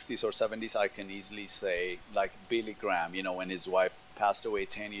my 60s or 70s, I can easily say, like Billy Graham, when his wife passed away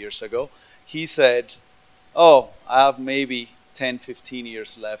 10 years ago, he said, oh, I have maybe 10, 15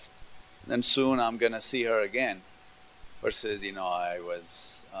 years left, and soon I'm going to see her again. Versus, I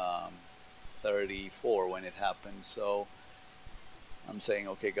was 34 when it happened. So I'm saying,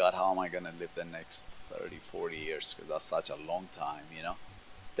 okay, God, how am I going to live the next 30, 40 years? Because that's such a long time,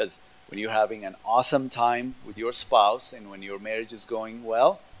 Because when you're having an awesome time with your spouse and when your marriage is going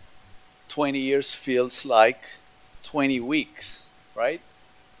well, 20 years feels like 20 weeks, right?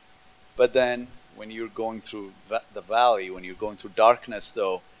 But then when you're going through the valley, when you're going through darkness,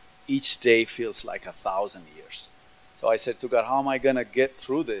 though, each day feels like 1,000 years. So I said to God, how am I going to get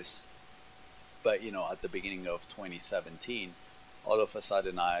through this? But, at the beginning of 2017, all of a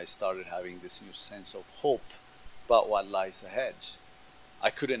sudden I started having this new sense of hope about what lies ahead. I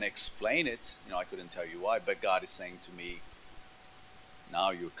couldn't explain it, I couldn't tell you why, but God is saying to me,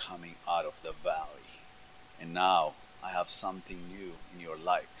 now you're coming out of the valley, and now I have something new in your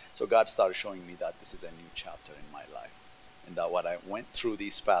life. So God started showing me that this is a new chapter in my life, and that what I went through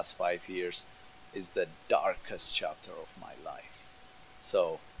these past 5 years is the darkest chapter of my life.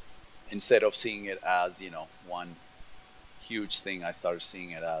 So instead of seeing it as, one huge thing, I started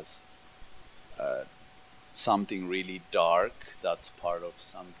seeing it as something really dark that's part of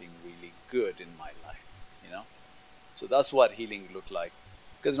something really good in my life, So that's what healing looked like.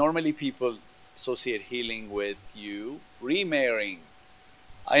 Because normally people associate healing with you remarrying.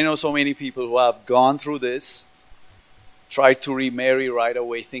 I know so many people who have gone through this, tried to remarry right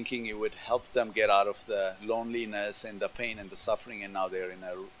away thinking it would help them get out of the loneliness and the pain and the suffering, and now they're in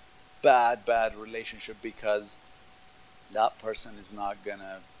a bad relationship because that person is not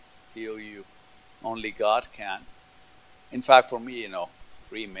gonna heal you. Only God can. In fact, for me,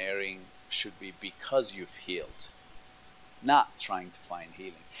 remarrying should be because you've healed, not trying to find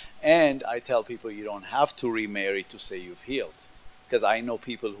healing. And I tell people you don't have to remarry to say you've healed. Because I know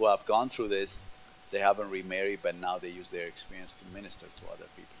people who have gone through this, they haven't remarried, but now they use their experience to minister to other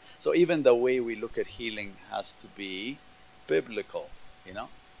people. So even the way we look at healing has to be biblical,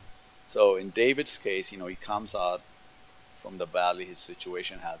 So in David's case, he comes out from the valley, his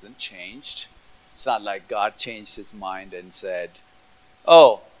situation hasn't changed. It's not like God changed his mind and said,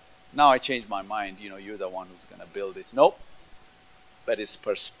 oh, now I changed my mind, you're the one who's going to build it. Nope. But his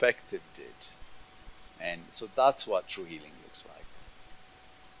perspective did. And so that's what true healing looks like.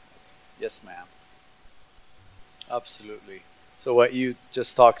 Yes, ma'am. Absolutely. So what you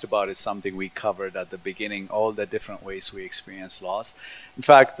just talked about is something we covered at the beginning, all the different ways we experience loss. In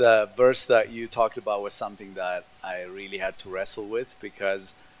fact, the verse that you talked about was something that I really had to wrestle with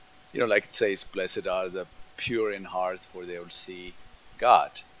because, like it says, blessed are the pure in heart, for they will see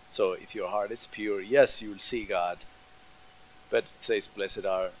God. So if your heart is pure, yes, you will see God. But it says, blessed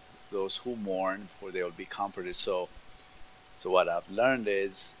are those who mourn, for they will be comforted. So what I've learned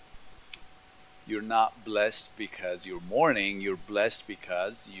is, you're not blessed because you're mourning. You're blessed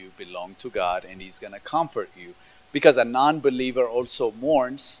because you belong to God and He's going to comfort you. Because a non-believer also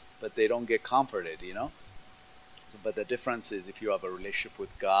mourns, but they don't get comforted, So, but the difference is if you have a relationship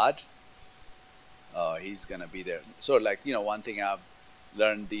with God, He's going to be there. So one thing I've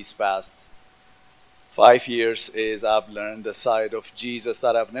learned these past 5 years is I've learned the side of Jesus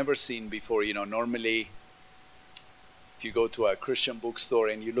that I've never seen before. Normally, if you go to a Christian bookstore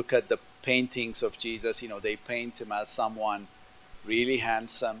and you look at the paintings of Jesus, they paint him as someone really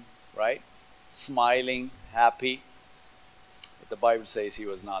handsome, right? Smiling, happy. But the Bible says he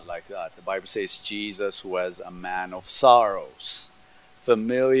was not like that. The Bible says Jesus was a man of sorrows,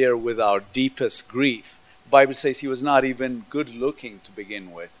 familiar with our deepest grief. The Bible says he was not even good looking to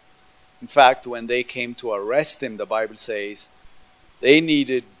begin with. In fact, when they came to arrest him, the Bible says they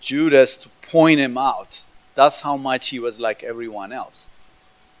needed Judas to point him out. That's how much he was like everyone else.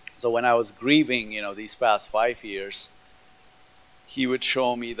 So when I was grieving, these past 5 years, he would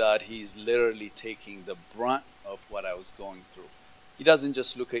show me that he's literally taking the brunt of what I was going through. He doesn't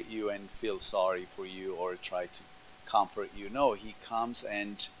just look at you and feel sorry for you or try to comfort you. No, he comes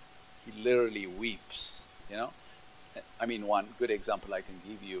and he literally weeps, I mean, one good example I can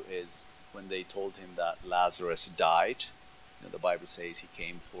give you is when they told him that Lazarus died. The Bible says he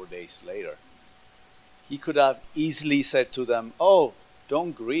came 4 days later. He could have easily said to them, oh,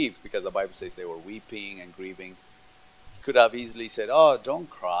 don't grieve, because the Bible says they were weeping and grieving. He could have easily said, oh, don't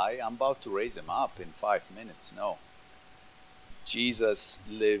cry, I'm about to raise him up in 5 minutes. No. Jesus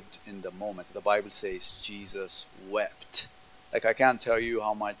lived in the moment. The Bible says Jesus wept. Like, I can't tell you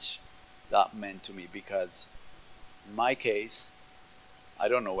how much that meant to me, because in my case, I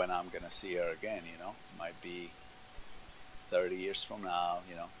don't know when I'm going to see her again, Might be 30 years from now,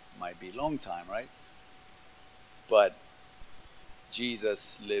 might be a long time, right? But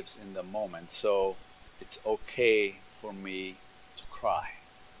Jesus lives in the moment, so it's okay for me to cry.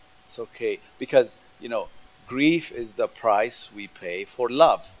 It's okay, because, grief is the price we pay for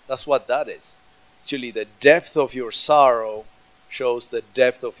love. That's what that is. Actually, the depth of your sorrow shows the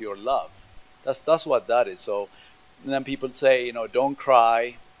depth of your love. That's what that is. So then people say, don't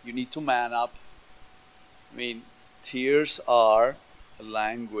cry, you need to man up. I mean, tears are a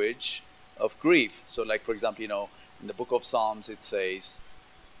language of grief. So like, for example, in the book of Psalms, it says,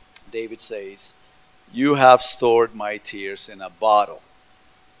 David says, you have stored my tears in a bottle.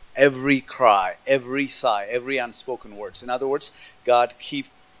 Every cry, every sigh, every unspoken words. In other words, God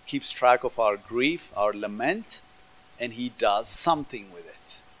keeps track of our grief, our lament, and he does something with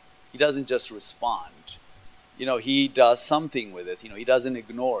it. He doesn't just respond. He does something with it. He doesn't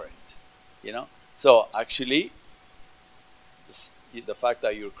ignore it. So actually, the fact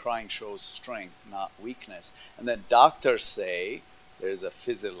that you're crying shows strength, not weakness. And then doctors say there's a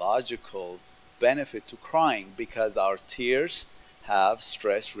physiological benefit to crying because our tears have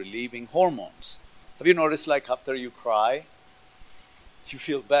stress relieving hormones. Have you noticed, like, after you cry, you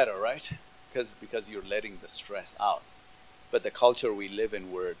feel better, right? Because you're letting the stress out. But the culture we live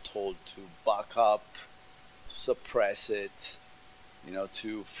in, we're told to buck up, to suppress it,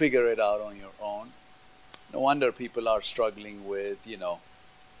 to figure it out on your own. No wonder people are struggling with,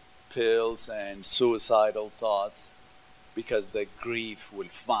 pills and suicidal thoughts, because the grief will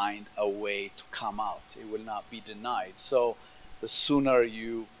find a way to come out. It will not be denied. So the sooner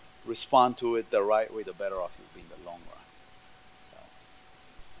you respond to it the right way, the better off you'll be in the long run. So,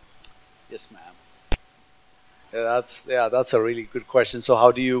 yes, ma'am. That's a really good question. So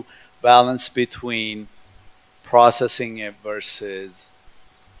how do you balance between processing it versus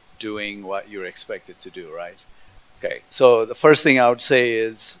doing what you're expected to do, right? Okay, so the first thing I would say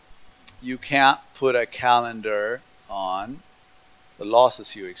is you can't put a calendar on the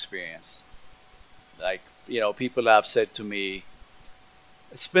losses you experience. Like, people have said to me,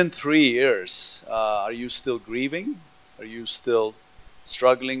 it's been 3 years. Are you still grieving? Are you still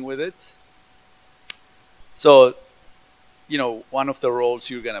struggling with it? So, one of the roles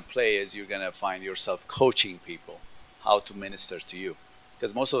you're going to play is you're going to find yourself coaching people how to minister to you.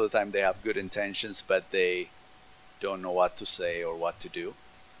 Because most of the time they have good intentions, but they don't know what to say or what to do.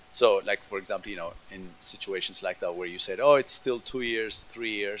 So, like, for example, in situations like that where you said, oh, it's still 2 years, 3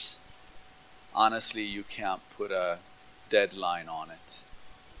 years, honestly, you can't put a deadline on it.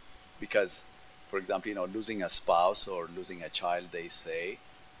 Because, for example, losing a spouse or losing a child, they say,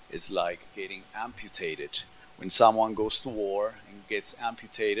 is like getting amputated. When someone goes to war and gets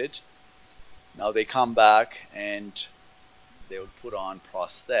amputated, now they come back and they will put on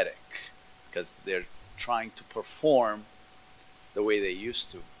prosthetic because they're trying to perform the way they used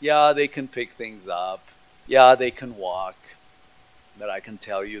to. Yeah, they can pick things up. Yeah, they can walk. But I can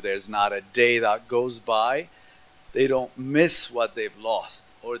tell you there's not a day that goes by they don't miss what they've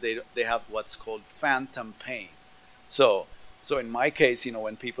lost, or they have what's called phantom pain. So in my case,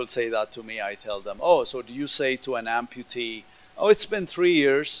 when people say that to me, I tell them, oh, so do you say to an amputee, oh, it's been 3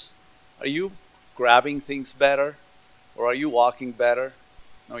 years. Are you grabbing things better? Or are you walking better?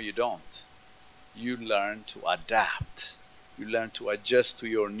 No, you don't. You learn to adapt. You learn to adjust to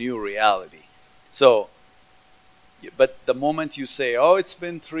your new reality. So, but the moment you say, oh, it's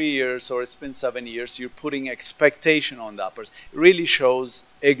been 3 years or it's been 7 years, you're putting expectation on that person. It really shows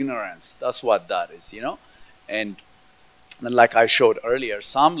ignorance. That's what that is, And then, like I showed earlier,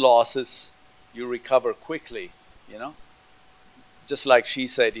 some losses you recover quickly, Just like she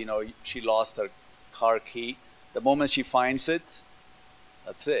said, she lost her car key. The moment she finds it,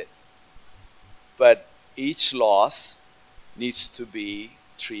 that's it. but each loss needs to be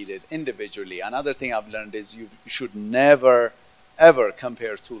treated individually. Another thing I've learned is you should never, ever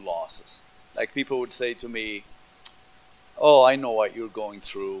compare two losses. Like people would say to me, oh, I know what you're going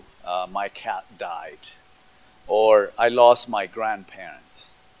through. My cat died. Or I lost my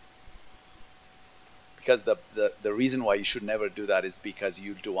grandparents. Because the reason why you should never do that is because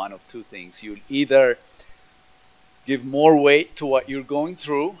you'll do one of two things. You'll either give more weight to what you're going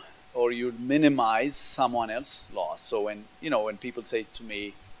through, or you'll minimize someone else's loss. So when people say to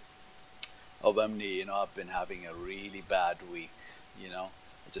me, oh, Bamni, I've been having a really bad week, I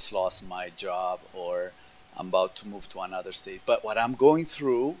just lost my job, or I'm about to move to another state. But what I'm going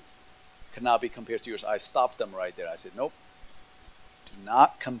through cannot be compared to yours. I stopped them right there. I said, nope, do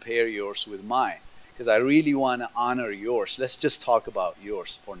not compare yours with mine, because I really want to honor yours. Let's just talk about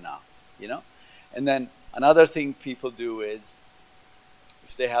yours for now, And then another thing people do is,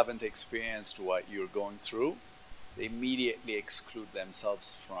 if they haven't experienced what you're going through, they immediately exclude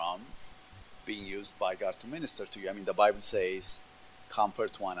themselves from being used by God to minister to you. I mean, the Bible says,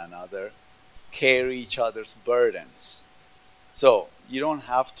 comfort one another, carry each other's burdens. So you don't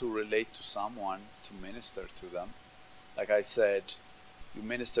have to relate to someone to minister to them. Like I said, you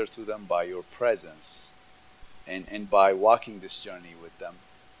minister to them by your presence and by walking this journey with them.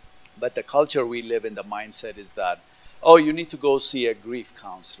 But the culture we live in, the mindset is that, oh, you need to go see a grief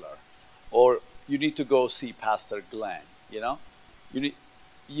counselor, or you need to go see Pastor Glenn.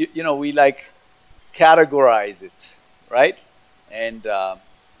 We like categorize it, right? And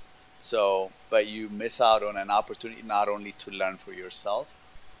but you miss out on an opportunity not only to learn for yourself,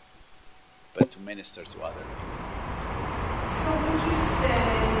 but to minister to others. So would you say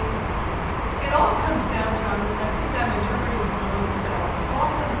it all comes down to, I think I'm interpreting the Holy Spirit, it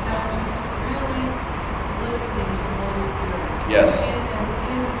all comes down to just really listening to the Holy Spirit. Yes. In an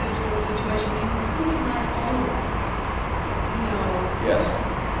individual situation, including my own. Yes.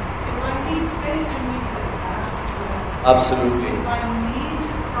 If I need space, I need to ask for that space. Absolutely. If I need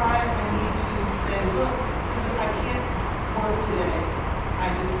to cry, I need to say, look, I can't work today. I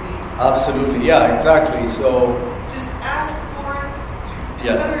just need to. Absolutely, yeah, exactly. So just ask for it, and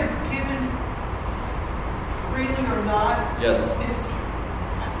yeah. Whether it's given freely or not, yes. It's,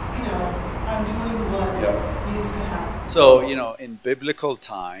 I'm doing what needs to happen. So, in biblical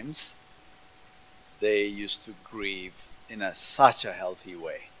times, they used to grieve in such a healthy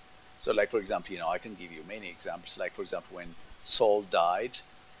way. So like, for example, I can give you many examples. Like, for example, when Saul died,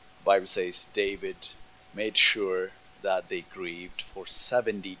 the Bible says David made sure that they grieved for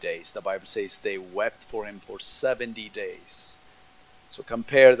 70 days. The Bible says they wept for him for 70 days. So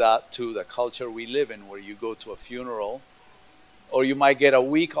compare that to the culture we live in, where you go to a funeral, or you might get a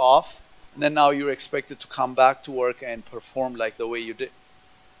week off, and then now you're expected to come back to work and perform like the way you did.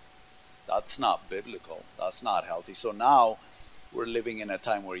 That's not biblical. That's not healthy. So now we're living in a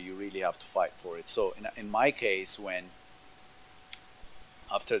time where you really have to fight for it. So in my case,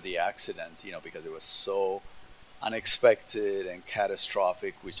 after the accident, because it was so unexpected and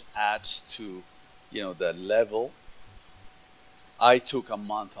catastrophic, which adds to, the level, I took a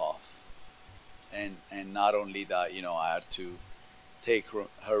month off. And not only that, I had to take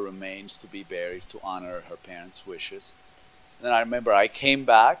her remains to be buried to honor her parents' wishes. And then I remember I came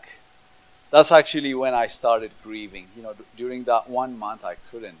back. That's actually when I started grieving. During that 1 month, I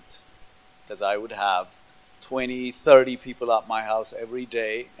couldn't, because I would have 20, 30 people at my house every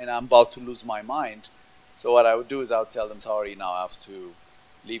day, and I'm about to lose my mind. So what I would do is I would tell them, sorry, now I have to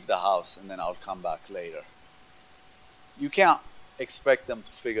leave the house, and then I'll come back later. You can't expect them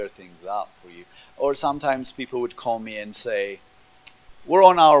to figure things out for you. Or sometimes people would call me and say, we're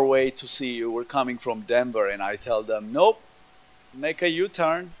on our way to see you. We're coming from Denver. And I tell them, nope, make a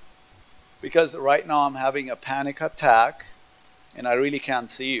U-turn, because right now I'm having a panic attack and I really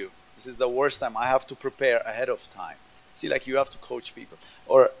can't see you. This is the worst time. I have to prepare ahead of time. See, like, you have to coach people.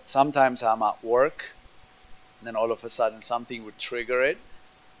 Or sometimes I'm at work, and then all of a sudden something would trigger it,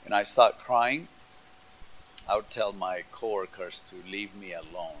 and I start crying. I would tell my coworkers to leave me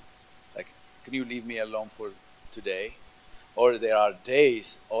alone. Like, can you leave me alone for today? Or there are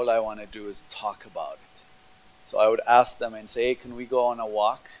days all I want to do is talk about it. So I would ask them and say, hey, can we go on a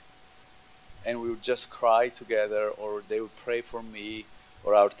walk? And we would just cry together, or they would pray for me,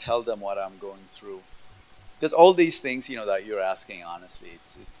 or I would tell them what I'm going through. Because all these things, that you're asking, honestly,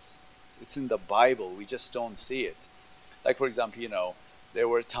 it's in the Bible. We just don't see it. Like, for example, there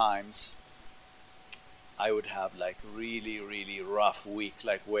were times I would have like really, really rough week,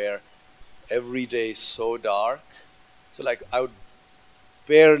 like where every day is so dark. So like I would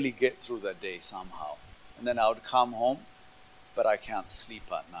barely get through the day somehow. And then I would come home, but I can't sleep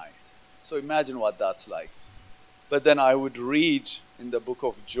at night. So imagine what that's like. But then I would read in the book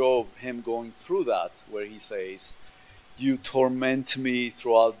of Job him going through that, where he says, "You torment me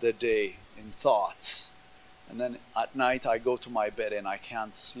throughout the day in thoughts. And then at night I go to my bed and I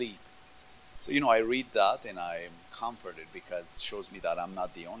can't sleep." So, I read that and I'm comforted because it shows me that I'm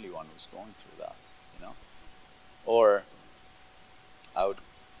not the only one who's going through that. Or I would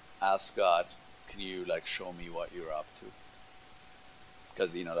ask God, "Can you show me what you're up to?"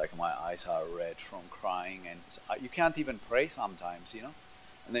 Because, my eyes are red from crying and you can't even pray sometimes.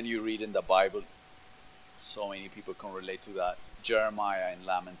 And then you read in the Bible, so many people can relate to that. Jeremiah in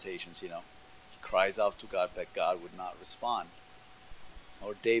Lamentations, he cries out to God, but God would not respond.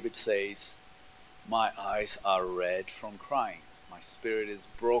 Or David says, "My eyes are red from crying. My spirit is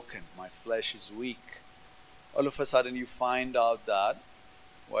broken. My flesh is weak." All of a sudden you find out that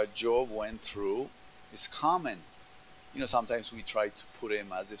what Job went through is common. Sometimes we try to put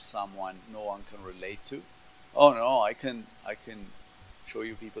him as if someone no one can relate to. Oh no, I can show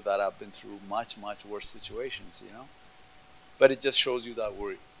you people that have been through much, much worse situations, But it just shows you that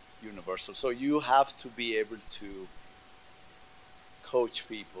we're universal. So you have to be able to coach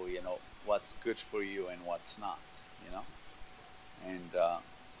people, what's good for you and what's not, And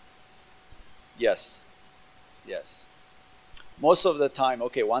yes. Most of the time,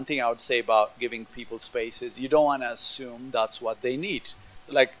 okay, one thing I would say about giving people space is you don't want to assume that's what they need.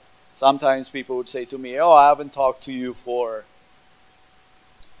 Like sometimes people would say to me, "Oh, I haven't talked to you for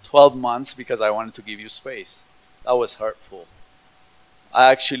 12 months because I wanted to give you space." That was hurtful.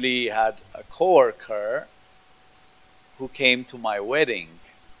 I actually had a coworker who came to my wedding.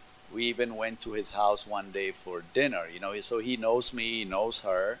 We even went to his house one day for dinner, so he knows me, he knows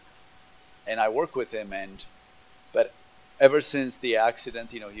her, and I work with him. But ever since the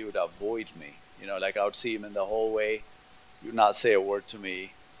accident, he would avoid me. I would see him in the hallway, he would not say a word to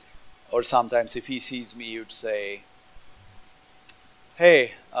me. Or sometimes if he sees me, he would say,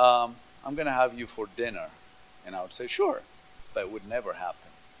 "Hey, I'm going to have you for dinner." And I would say, "Sure," but it would never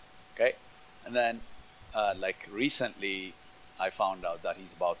happen. Okay? And then, recently, I found out that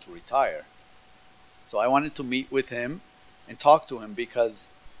he's about to retire. So I wanted to meet with him and talk to him because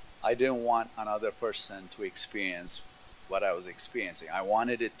I didn't want another person to experience what I was experiencing. I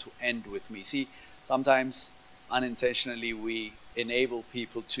wanted it to end with me. See, sometimes unintentionally we enable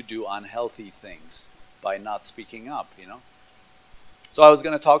people to do unhealthy things by not speaking up, So I was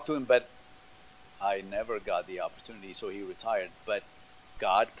going to talk to him, but I never got the opportunity, so he retired. But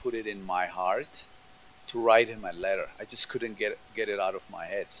God put it in my heart to write him a letter. I just couldn't get it out of my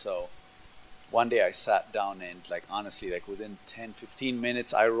head. So one day I sat down and honestly, within 10, 15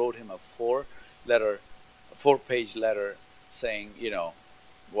 minutes, I wrote him a 4-page letter saying,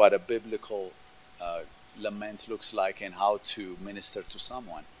 what a biblical lament looks like and how to minister to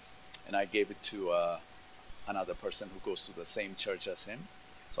someone. And I gave it to another person who goes to the same church as him.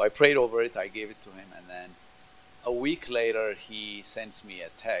 So I prayed over it, I gave it to him, and then a week later he sends me a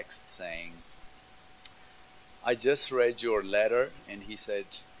text saying, "I just read your letter," and he said,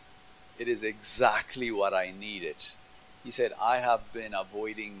 "It is exactly what I needed." He said, "I have been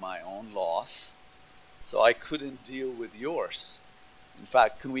avoiding my own loss, so I couldn't deal with yours. In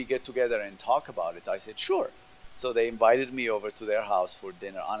fact, can we get together and talk about it?" I said, "Sure." So they invited me over to their house for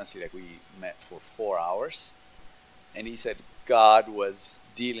dinner. Honestly, we met for 4 hours. And he said God was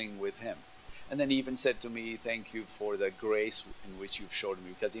dealing with him. And then he even said to me, "Thank you for the grace in which you've showed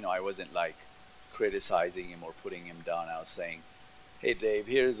me." Because, I wasn't criticizing him or putting him down. I was saying, "Hey, Dave,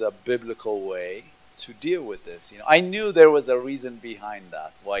 here's a biblical way to deal with this." I knew there was a reason behind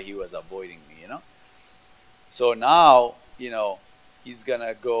that, why he was avoiding me, So now, he's going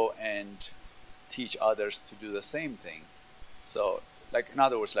to go and teach others to do the same thing. So, in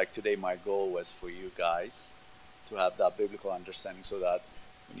other words, today my goal was for you guys to have that biblical understanding so that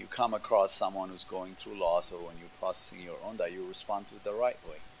when you come across someone who's going through loss or when you're processing your own, that you respond to it the right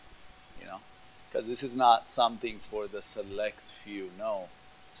way, Because this is not something for the select few. No,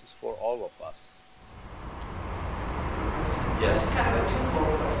 this is for all of us. Yes. It's kind of a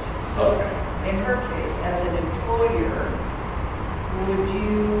twofold question. So, in her case, as an employer, would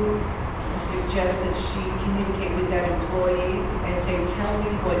you suggest that she communicate with that employee and say, "Tell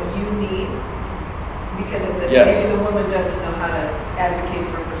me what you need"? Because if maybe the woman doesn't know how to advocate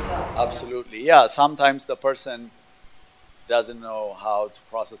for herself. Absolutely. Yeah, sometimes the person doesn't know how to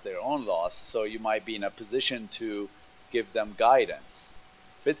process their own loss, so you might be in a position to give them guidance.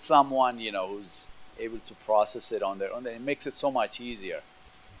 If it's someone, who's able to process it on their own, then it makes it so much easier.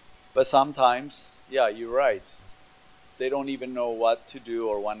 But sometimes, yeah, you're right. They don't even know what to do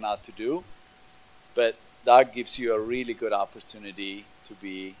or what not to do. But that gives you a really good opportunity to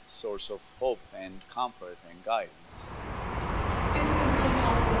be source of hope and comfort and guidance. It's been really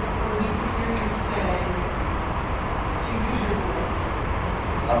helpful for me to hear you say to use your voice.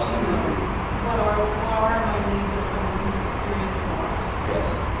 Absolutely. What are my needs as someone who's experienced loss? Yes.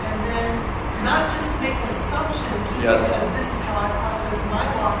 And then not just to make assumptions, just Yes. because this is how I process my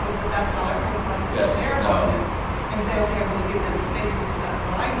losses, that's how everyone processes Yes. their No. losses, and say, okay, I'm going to give them space because that's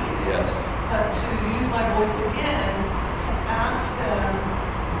what I needed. Yes. But to use my voice again to ask them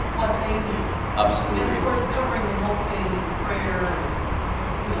what they need. Absolutely. And of course, covering the whole thing in prayer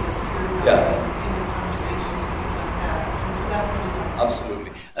and the spirit Yeah. in the conversation and things like that. And so that's really helpful.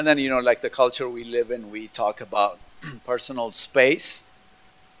 Absolutely. And then, like the culture we live in, we talk about personal space.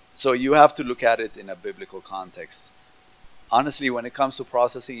 So you have to look at it in a biblical context. Honestly, when it comes to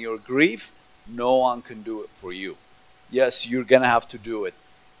processing your grief, no one can do it for you. Yes, you're going to have to do it,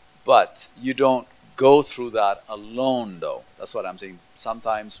 but you don't go through that alone, though. That's what I'm saying.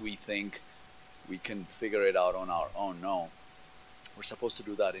 Sometimes we think we can figure it out on our own. No, we're supposed to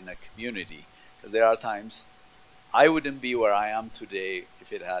do that in a community, because there are times I wouldn't be where I am today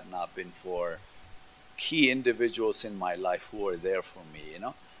if it had not been for key individuals in my life who were there for me.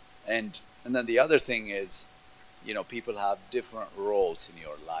 And then the other thing is, people have different roles in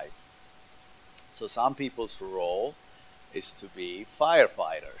your life. So some people's role is to be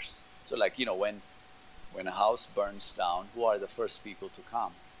firefighters. So when a house burns down, who are the first people to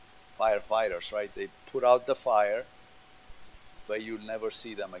come? Firefighters, right? They put out the fire, but you'll never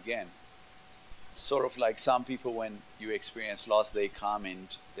see them again. Sort of like some people, when you experience loss, they come and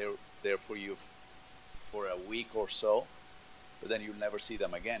they're there for you for a week or so, but then you'll never see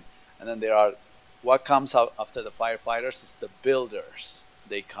them again. And then what comes out after the firefighters is the builders.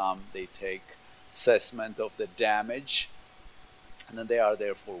 They come, they take assessment of the damage, and then they are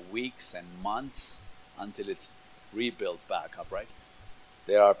there for weeks and months until it's rebuilt back up, right?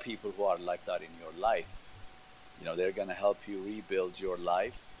 There are people who are like that in your life. They're going to help you rebuild your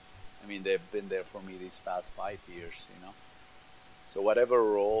life. I mean, they've been there for me these past 5 years, So whatever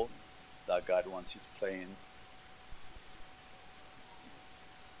role that God wants you to play in.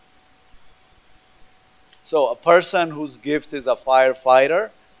 So a person whose gift is a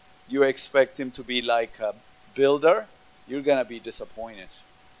firefighter, you expect him to be like a builder, you're going to be disappointed.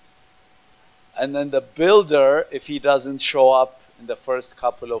 And then the builder, if he doesn't show up in the first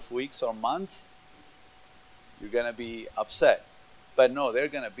couple of weeks or months, you're going to be upset. But no, they're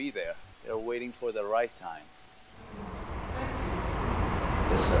going to be there. They're waiting for the right time.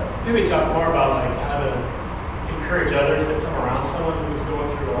 Yes, sir. Maybe talk more about how to encourage others to come around someone who's going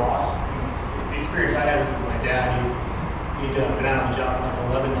through a loss. The experience I had was with my dad. He'd been out on the job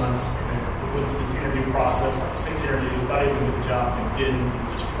for 11 months, and then went through this interview process, 6 interviews, thought he was going to get the job, and didn't,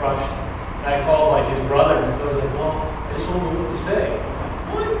 just crushed. And I called his brother, and he was like, well, I just don't know what to say. I'm like,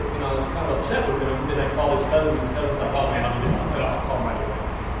 what? I was kind of upset with him. And then I called his cousin, and his cousin's like, oh man, I'll call him right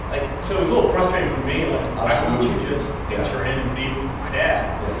away. So it was a little frustrating for me. Why don't you just enter in and be with my dad?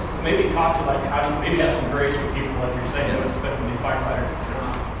 Yes. So maybe talk to how do you maybe have some grace with people, like you're saying, Yes. don't expect them to be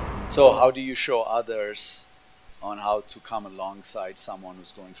firefighters. So how do you show others on how to come alongside someone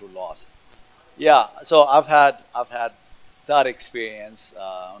who's going through loss? Yeah, so I've had that experience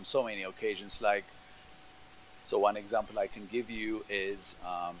on so many occasions. So one example I can give you is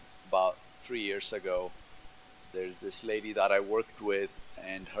about 3 years ago, there's this lady that I worked with,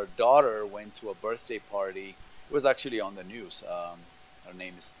 and her daughter went to a birthday party. It was actually on the news. Her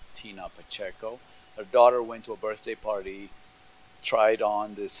name is Tina Pacheco. Her daughter went to a birthday party, tried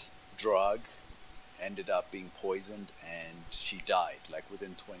on this drug, ended up being poisoned, and she died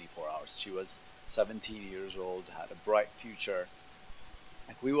within 24 hours. She was 17 years old, had a bright future.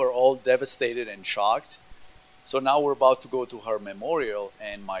 We were all devastated and shocked. So now we're about to go to her memorial,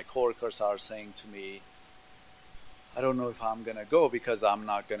 and my coworkers are saying to me, I don't know if I'm going to go because I'm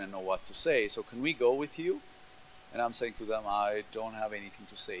not going to know what to say. So can we go with you? And I'm saying to them, I don't have anything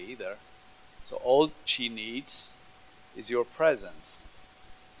to say either. So all she needs is your presence.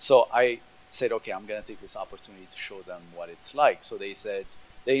 So I said, okay, I'm going to take this opportunity to show them what it's like. So they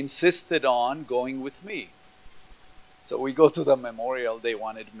insisted on going with me. So we go to the memorial. They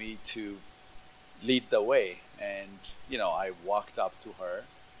wanted me to lead the way. And, I walked up to her.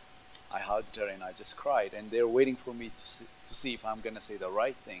 I hugged her and I just cried. And they're waiting for me to see if I'm going to say the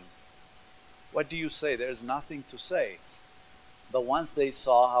right thing. What do you say? There's nothing to say. But once they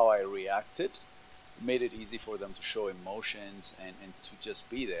saw how I reacted, it made it easy for them to show emotions and to just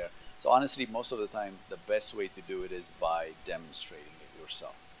be there. So honestly, most of the time, the best way to do it is by demonstrating it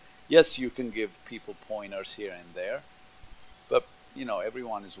yourself. Yes, you can give people pointers here and there, but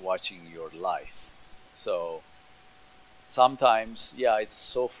everyone is watching your life. So sometimes, yeah, it's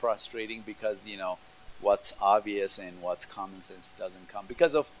so frustrating because, what's obvious and what's common sense doesn't come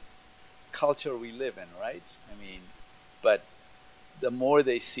because of culture we live in, right? I mean, but the more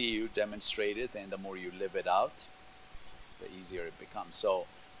they see you demonstrate it and the more you live it out, the easier it becomes. So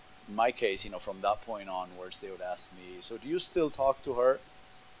in my case, from that point onwards, they would ask me, so do you still talk to her?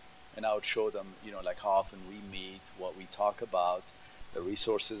 And I would show them, like how often we meet, what we talk about, the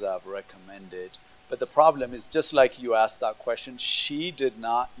resources I've recommended. But the problem is, just like you asked that question, she did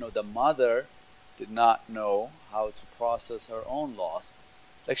not know, the mother did not know how to process her own loss.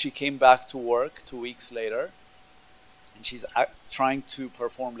 Like, she came back to work 2 weeks later, and she's trying to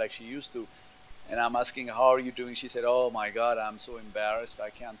perform like she used to. And I'm asking, how are you doing? She said, oh my God, I'm so embarrassed. I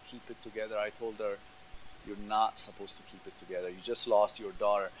can't keep it together. I told her, you're not supposed to keep it together. You just lost your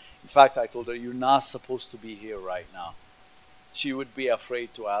daughter. In fact, I told her, you're not supposed to be here right now. She would be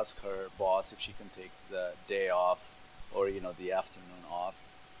afraid to ask her boss if she can take the day off or, the afternoon off.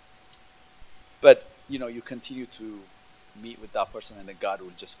 But, you continue to meet with that person and then God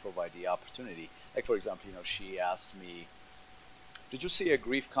will just provide the opportunity. Like, for example, she asked me, did you see a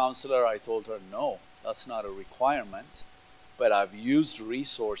grief counselor? I told her, no, that's not a requirement. But I've used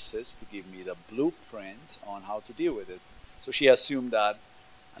resources to give me the blueprint on how to deal with it. So she assumed that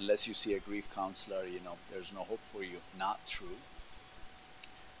unless you see a grief counselor, there's no hope for you. Not true.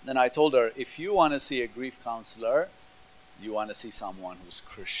 Then I told her, if you want to see a grief counselor, you want to see someone who's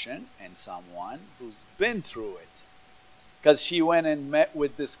Christian and someone who's been through it. Because she went and met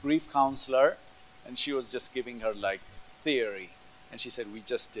with this grief counselor and she was just giving her like theory. And she said, we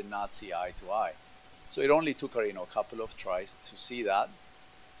just did not see eye to eye. So it only took her, a couple of tries to see that.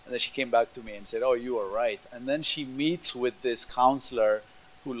 And then she came back to me and said, oh, you were right. And then she meets with this counselor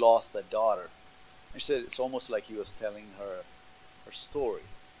who lost a daughter. And she said, it's almost like he was telling her her story.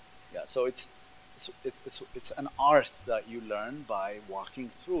 Yeah, so it's an art that you learn by walking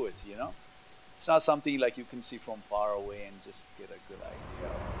through it, It's not something like you can see from far away and just get a good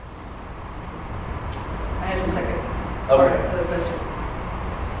idea. I have a second part of the question.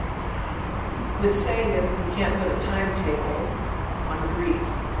 With saying that we can't put a timetable on grief,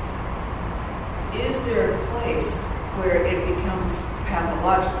 is there a place where it becomes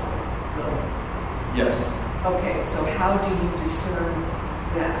pathological, though? Yes. Okay, so how do you discern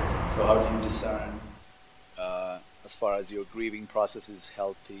that? So how do you discern as far as your grieving process is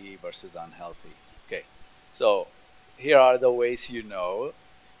healthy versus unhealthy? Okay, so here are the ways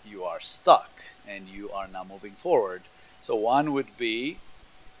you are stuck and you are not moving forward. So one would be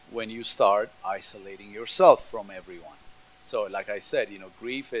when you start isolating yourself from everyone. So like I said,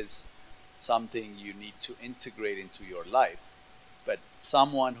 grief is something you need to integrate into your life. But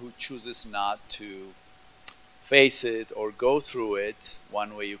someone who chooses not to face it or go through it,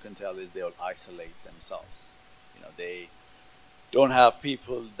 one way you can tell is they'll isolate themselves. They don't have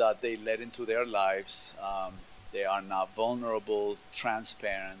people that they let into their lives. They are not vulnerable,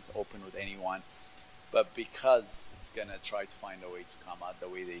 transparent, open with anyone. But because it's going to try to find a way to come out, the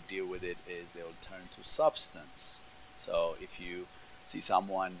way they deal with it is they'll turn to substance. So if you see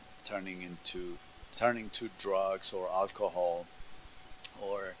someone turning to drugs or alcohol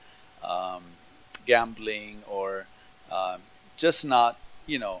or gambling or just not,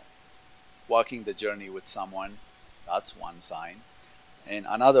 walking the journey with someone, that's one sign. And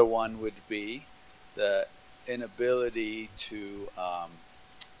another one would be the inability to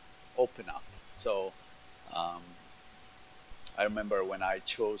open up. So I remember when I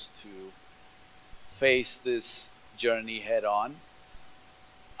chose to face this journey head on,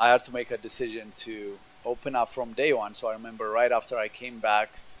 I had to make a decision to open up from day one. So I remember right after I came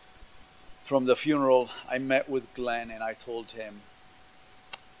back from the funeral, I met with Glenn and I told him,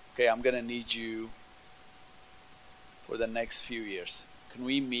 okay, I'm going to need you for the next few years. Can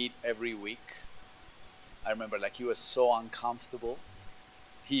we meet every week? I remember he was so uncomfortable.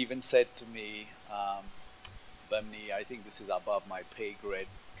 He even said to me, Bamni, I think this is above my pay grade.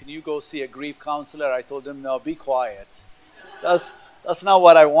 Can you go see a grief counselor? I told him, no, be quiet. That's not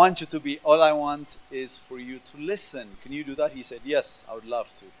what I want you to be. All I want is for you to listen. Can you do that? He said, yes, I would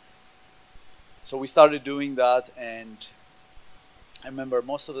love to. So we started doing that, and I remember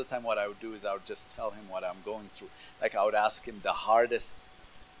most of the time what I would do is I would just tell him what I'm going through. I would ask him the hardest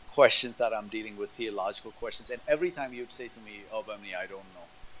questions that I'm dealing with, theological questions. And every time he would say to me, oh, Bamni, I don't know.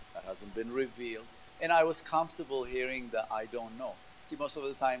 That hasn't been revealed. And I was comfortable hearing the I don't know. See, most of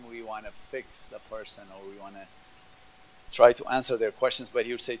the time we want to fix the person or we want to try to answer their questions, but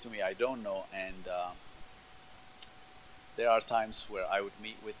he would say to me, I don't know. And there are times where I would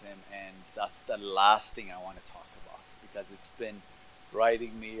meet with him and that's the last thing I want to talk about because it's been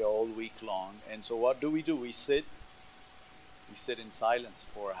writing me all week long. And so what do? We sit in silence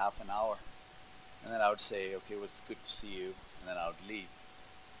for half an hour. And then I would say, okay, it was good to see you. And then I would leave.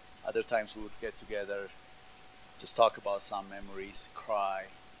 Other times we would get together, just talk about some memories, cry,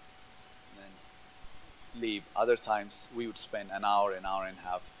 and then leave. Other times we would spend an hour and a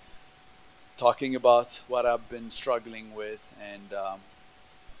half talking about what I've been struggling with. And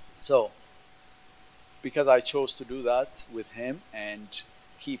so because I chose to do that with him and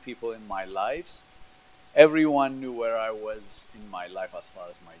key people in my lives, everyone knew where I was in my life as far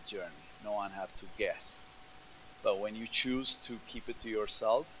as my journey. No one had to guess. But when you choose to keep it to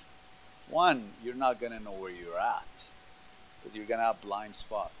yourself, one, you're not going to know where you're at because you're going to have blind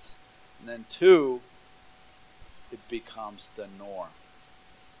spots. And then two, it becomes the norm.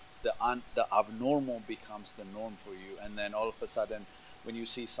 The abnormal becomes the norm for you. And then all of a sudden, when you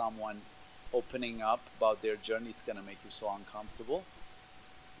see someone opening up about their journey, it's going to make you so uncomfortable.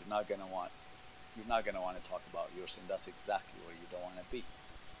 You're not going to want to talk about yours, and that's exactly where you don't want to be.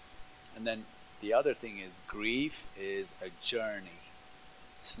 And then the other thing is, grief is a journey.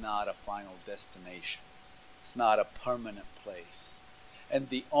 It's not a final destination. It's not a permanent place. And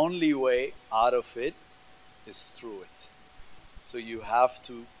the only way out of it is through it. So you have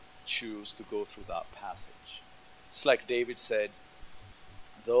to choose to go through that passage. Just like David said,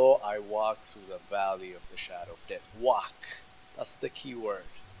 though I walk through the valley of the shadow of death. Walk. That's the key word.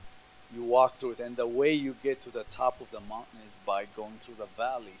 You walk through it. And the way you get to the top of the mountain is by going through the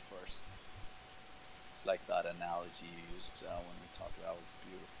valley first. It's like that analogy you used when we talked. That was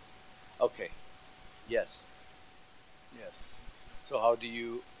beautiful. Okay. Yes. Yes. So how do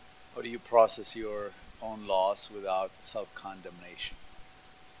you process your own loss without self-condemnation?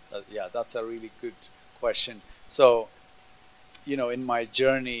 Yeah, that's a really good question. So, in my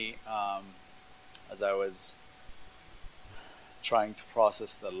journey, as I was trying to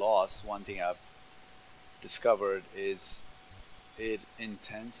process the loss, one thing I've discovered is it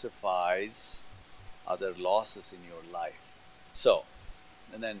intensifies other losses in your life. So,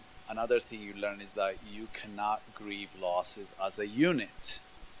 and then another thing you learn is that you cannot grieve losses as a unit.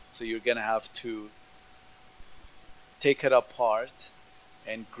 So you're going to have to take it apart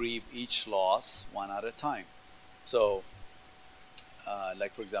and grieve each loss one at a time. So,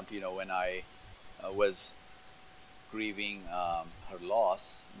 like for example, when I was grieving her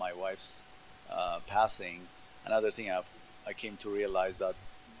loss, my wife's passing, another thing I came to realize that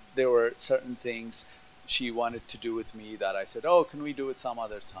there were certain things she wanted to do with me that I said, oh, can we do it some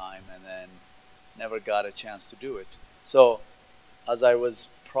other time? And then never got a chance to do it. So as I was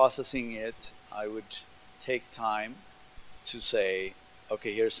processing it, I would take time to say,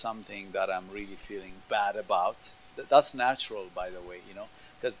 okay, here's something that I'm really feeling bad about. That's natural, by the way,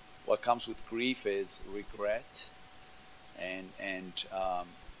 because what comes with grief is regret and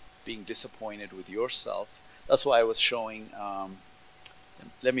being disappointed with yourself. That's why I was showing,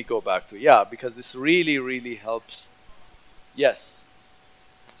 let me go back to, because this really, really helps. Yes.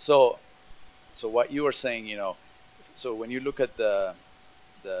 So what you were saying, so when you look at the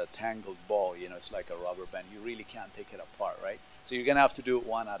tangled ball, it's like a rubber band. You really can't take it apart, right? So you're going to have to do it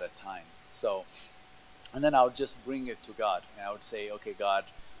one at a time. So, and then I would just bring it to God. And I would say, okay, God,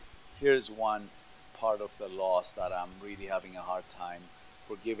 here's one part of the loss that I'm really having a hard time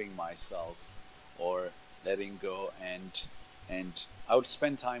forgiving myself or letting go. And I would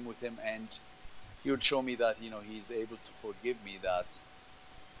spend time with him, and he would show me that, he's able to forgive me.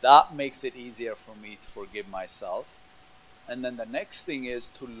 That makes it easier for me to forgive myself. And then the next thing is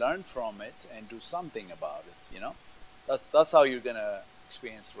to learn from it and do something about it, That's how you're going to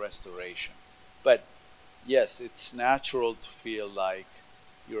experience restoration. But yes, it's natural to feel like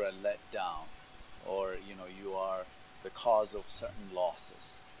you're a letdown or, you are the cause of certain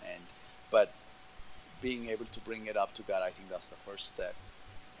losses. But being able to bring it up to God, I think that's the first step.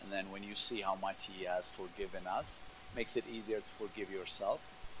 And then when you see how much he has forgiven us, makes it easier to forgive yourself.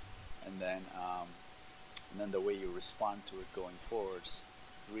 And then the way you respond to it going forwards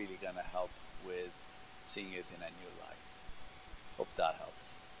is really going to help with seeing it in a new light. Hope that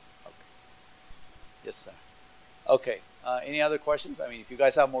helps. Okay. Yes, sir. Okay. Any other questions? I mean, if you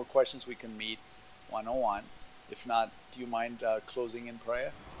guys have more questions, we can meet one-on-one. If not, do you mind closing in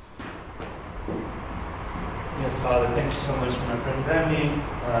prayer? Yes, Father, thank you so much for my friend Remy,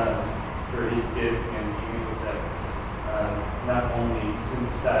 for his gift and being able to not only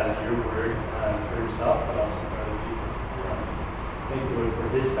synthesize your word for himself, but also for other people. Thank you, Lord, for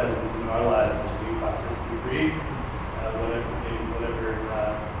his presence in our lives as we process through grief, whatever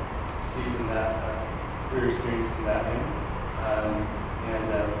season that we're experiencing that in. And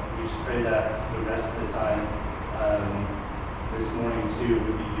we just pray that the rest of the time this morning too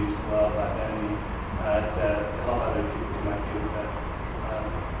would be used well by Benny to help other people who might be able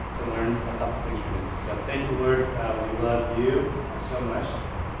to learn a couple things from you. So thank you, Lord. We love you so much.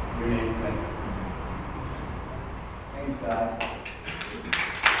 In your name, amen. Thanks, guys.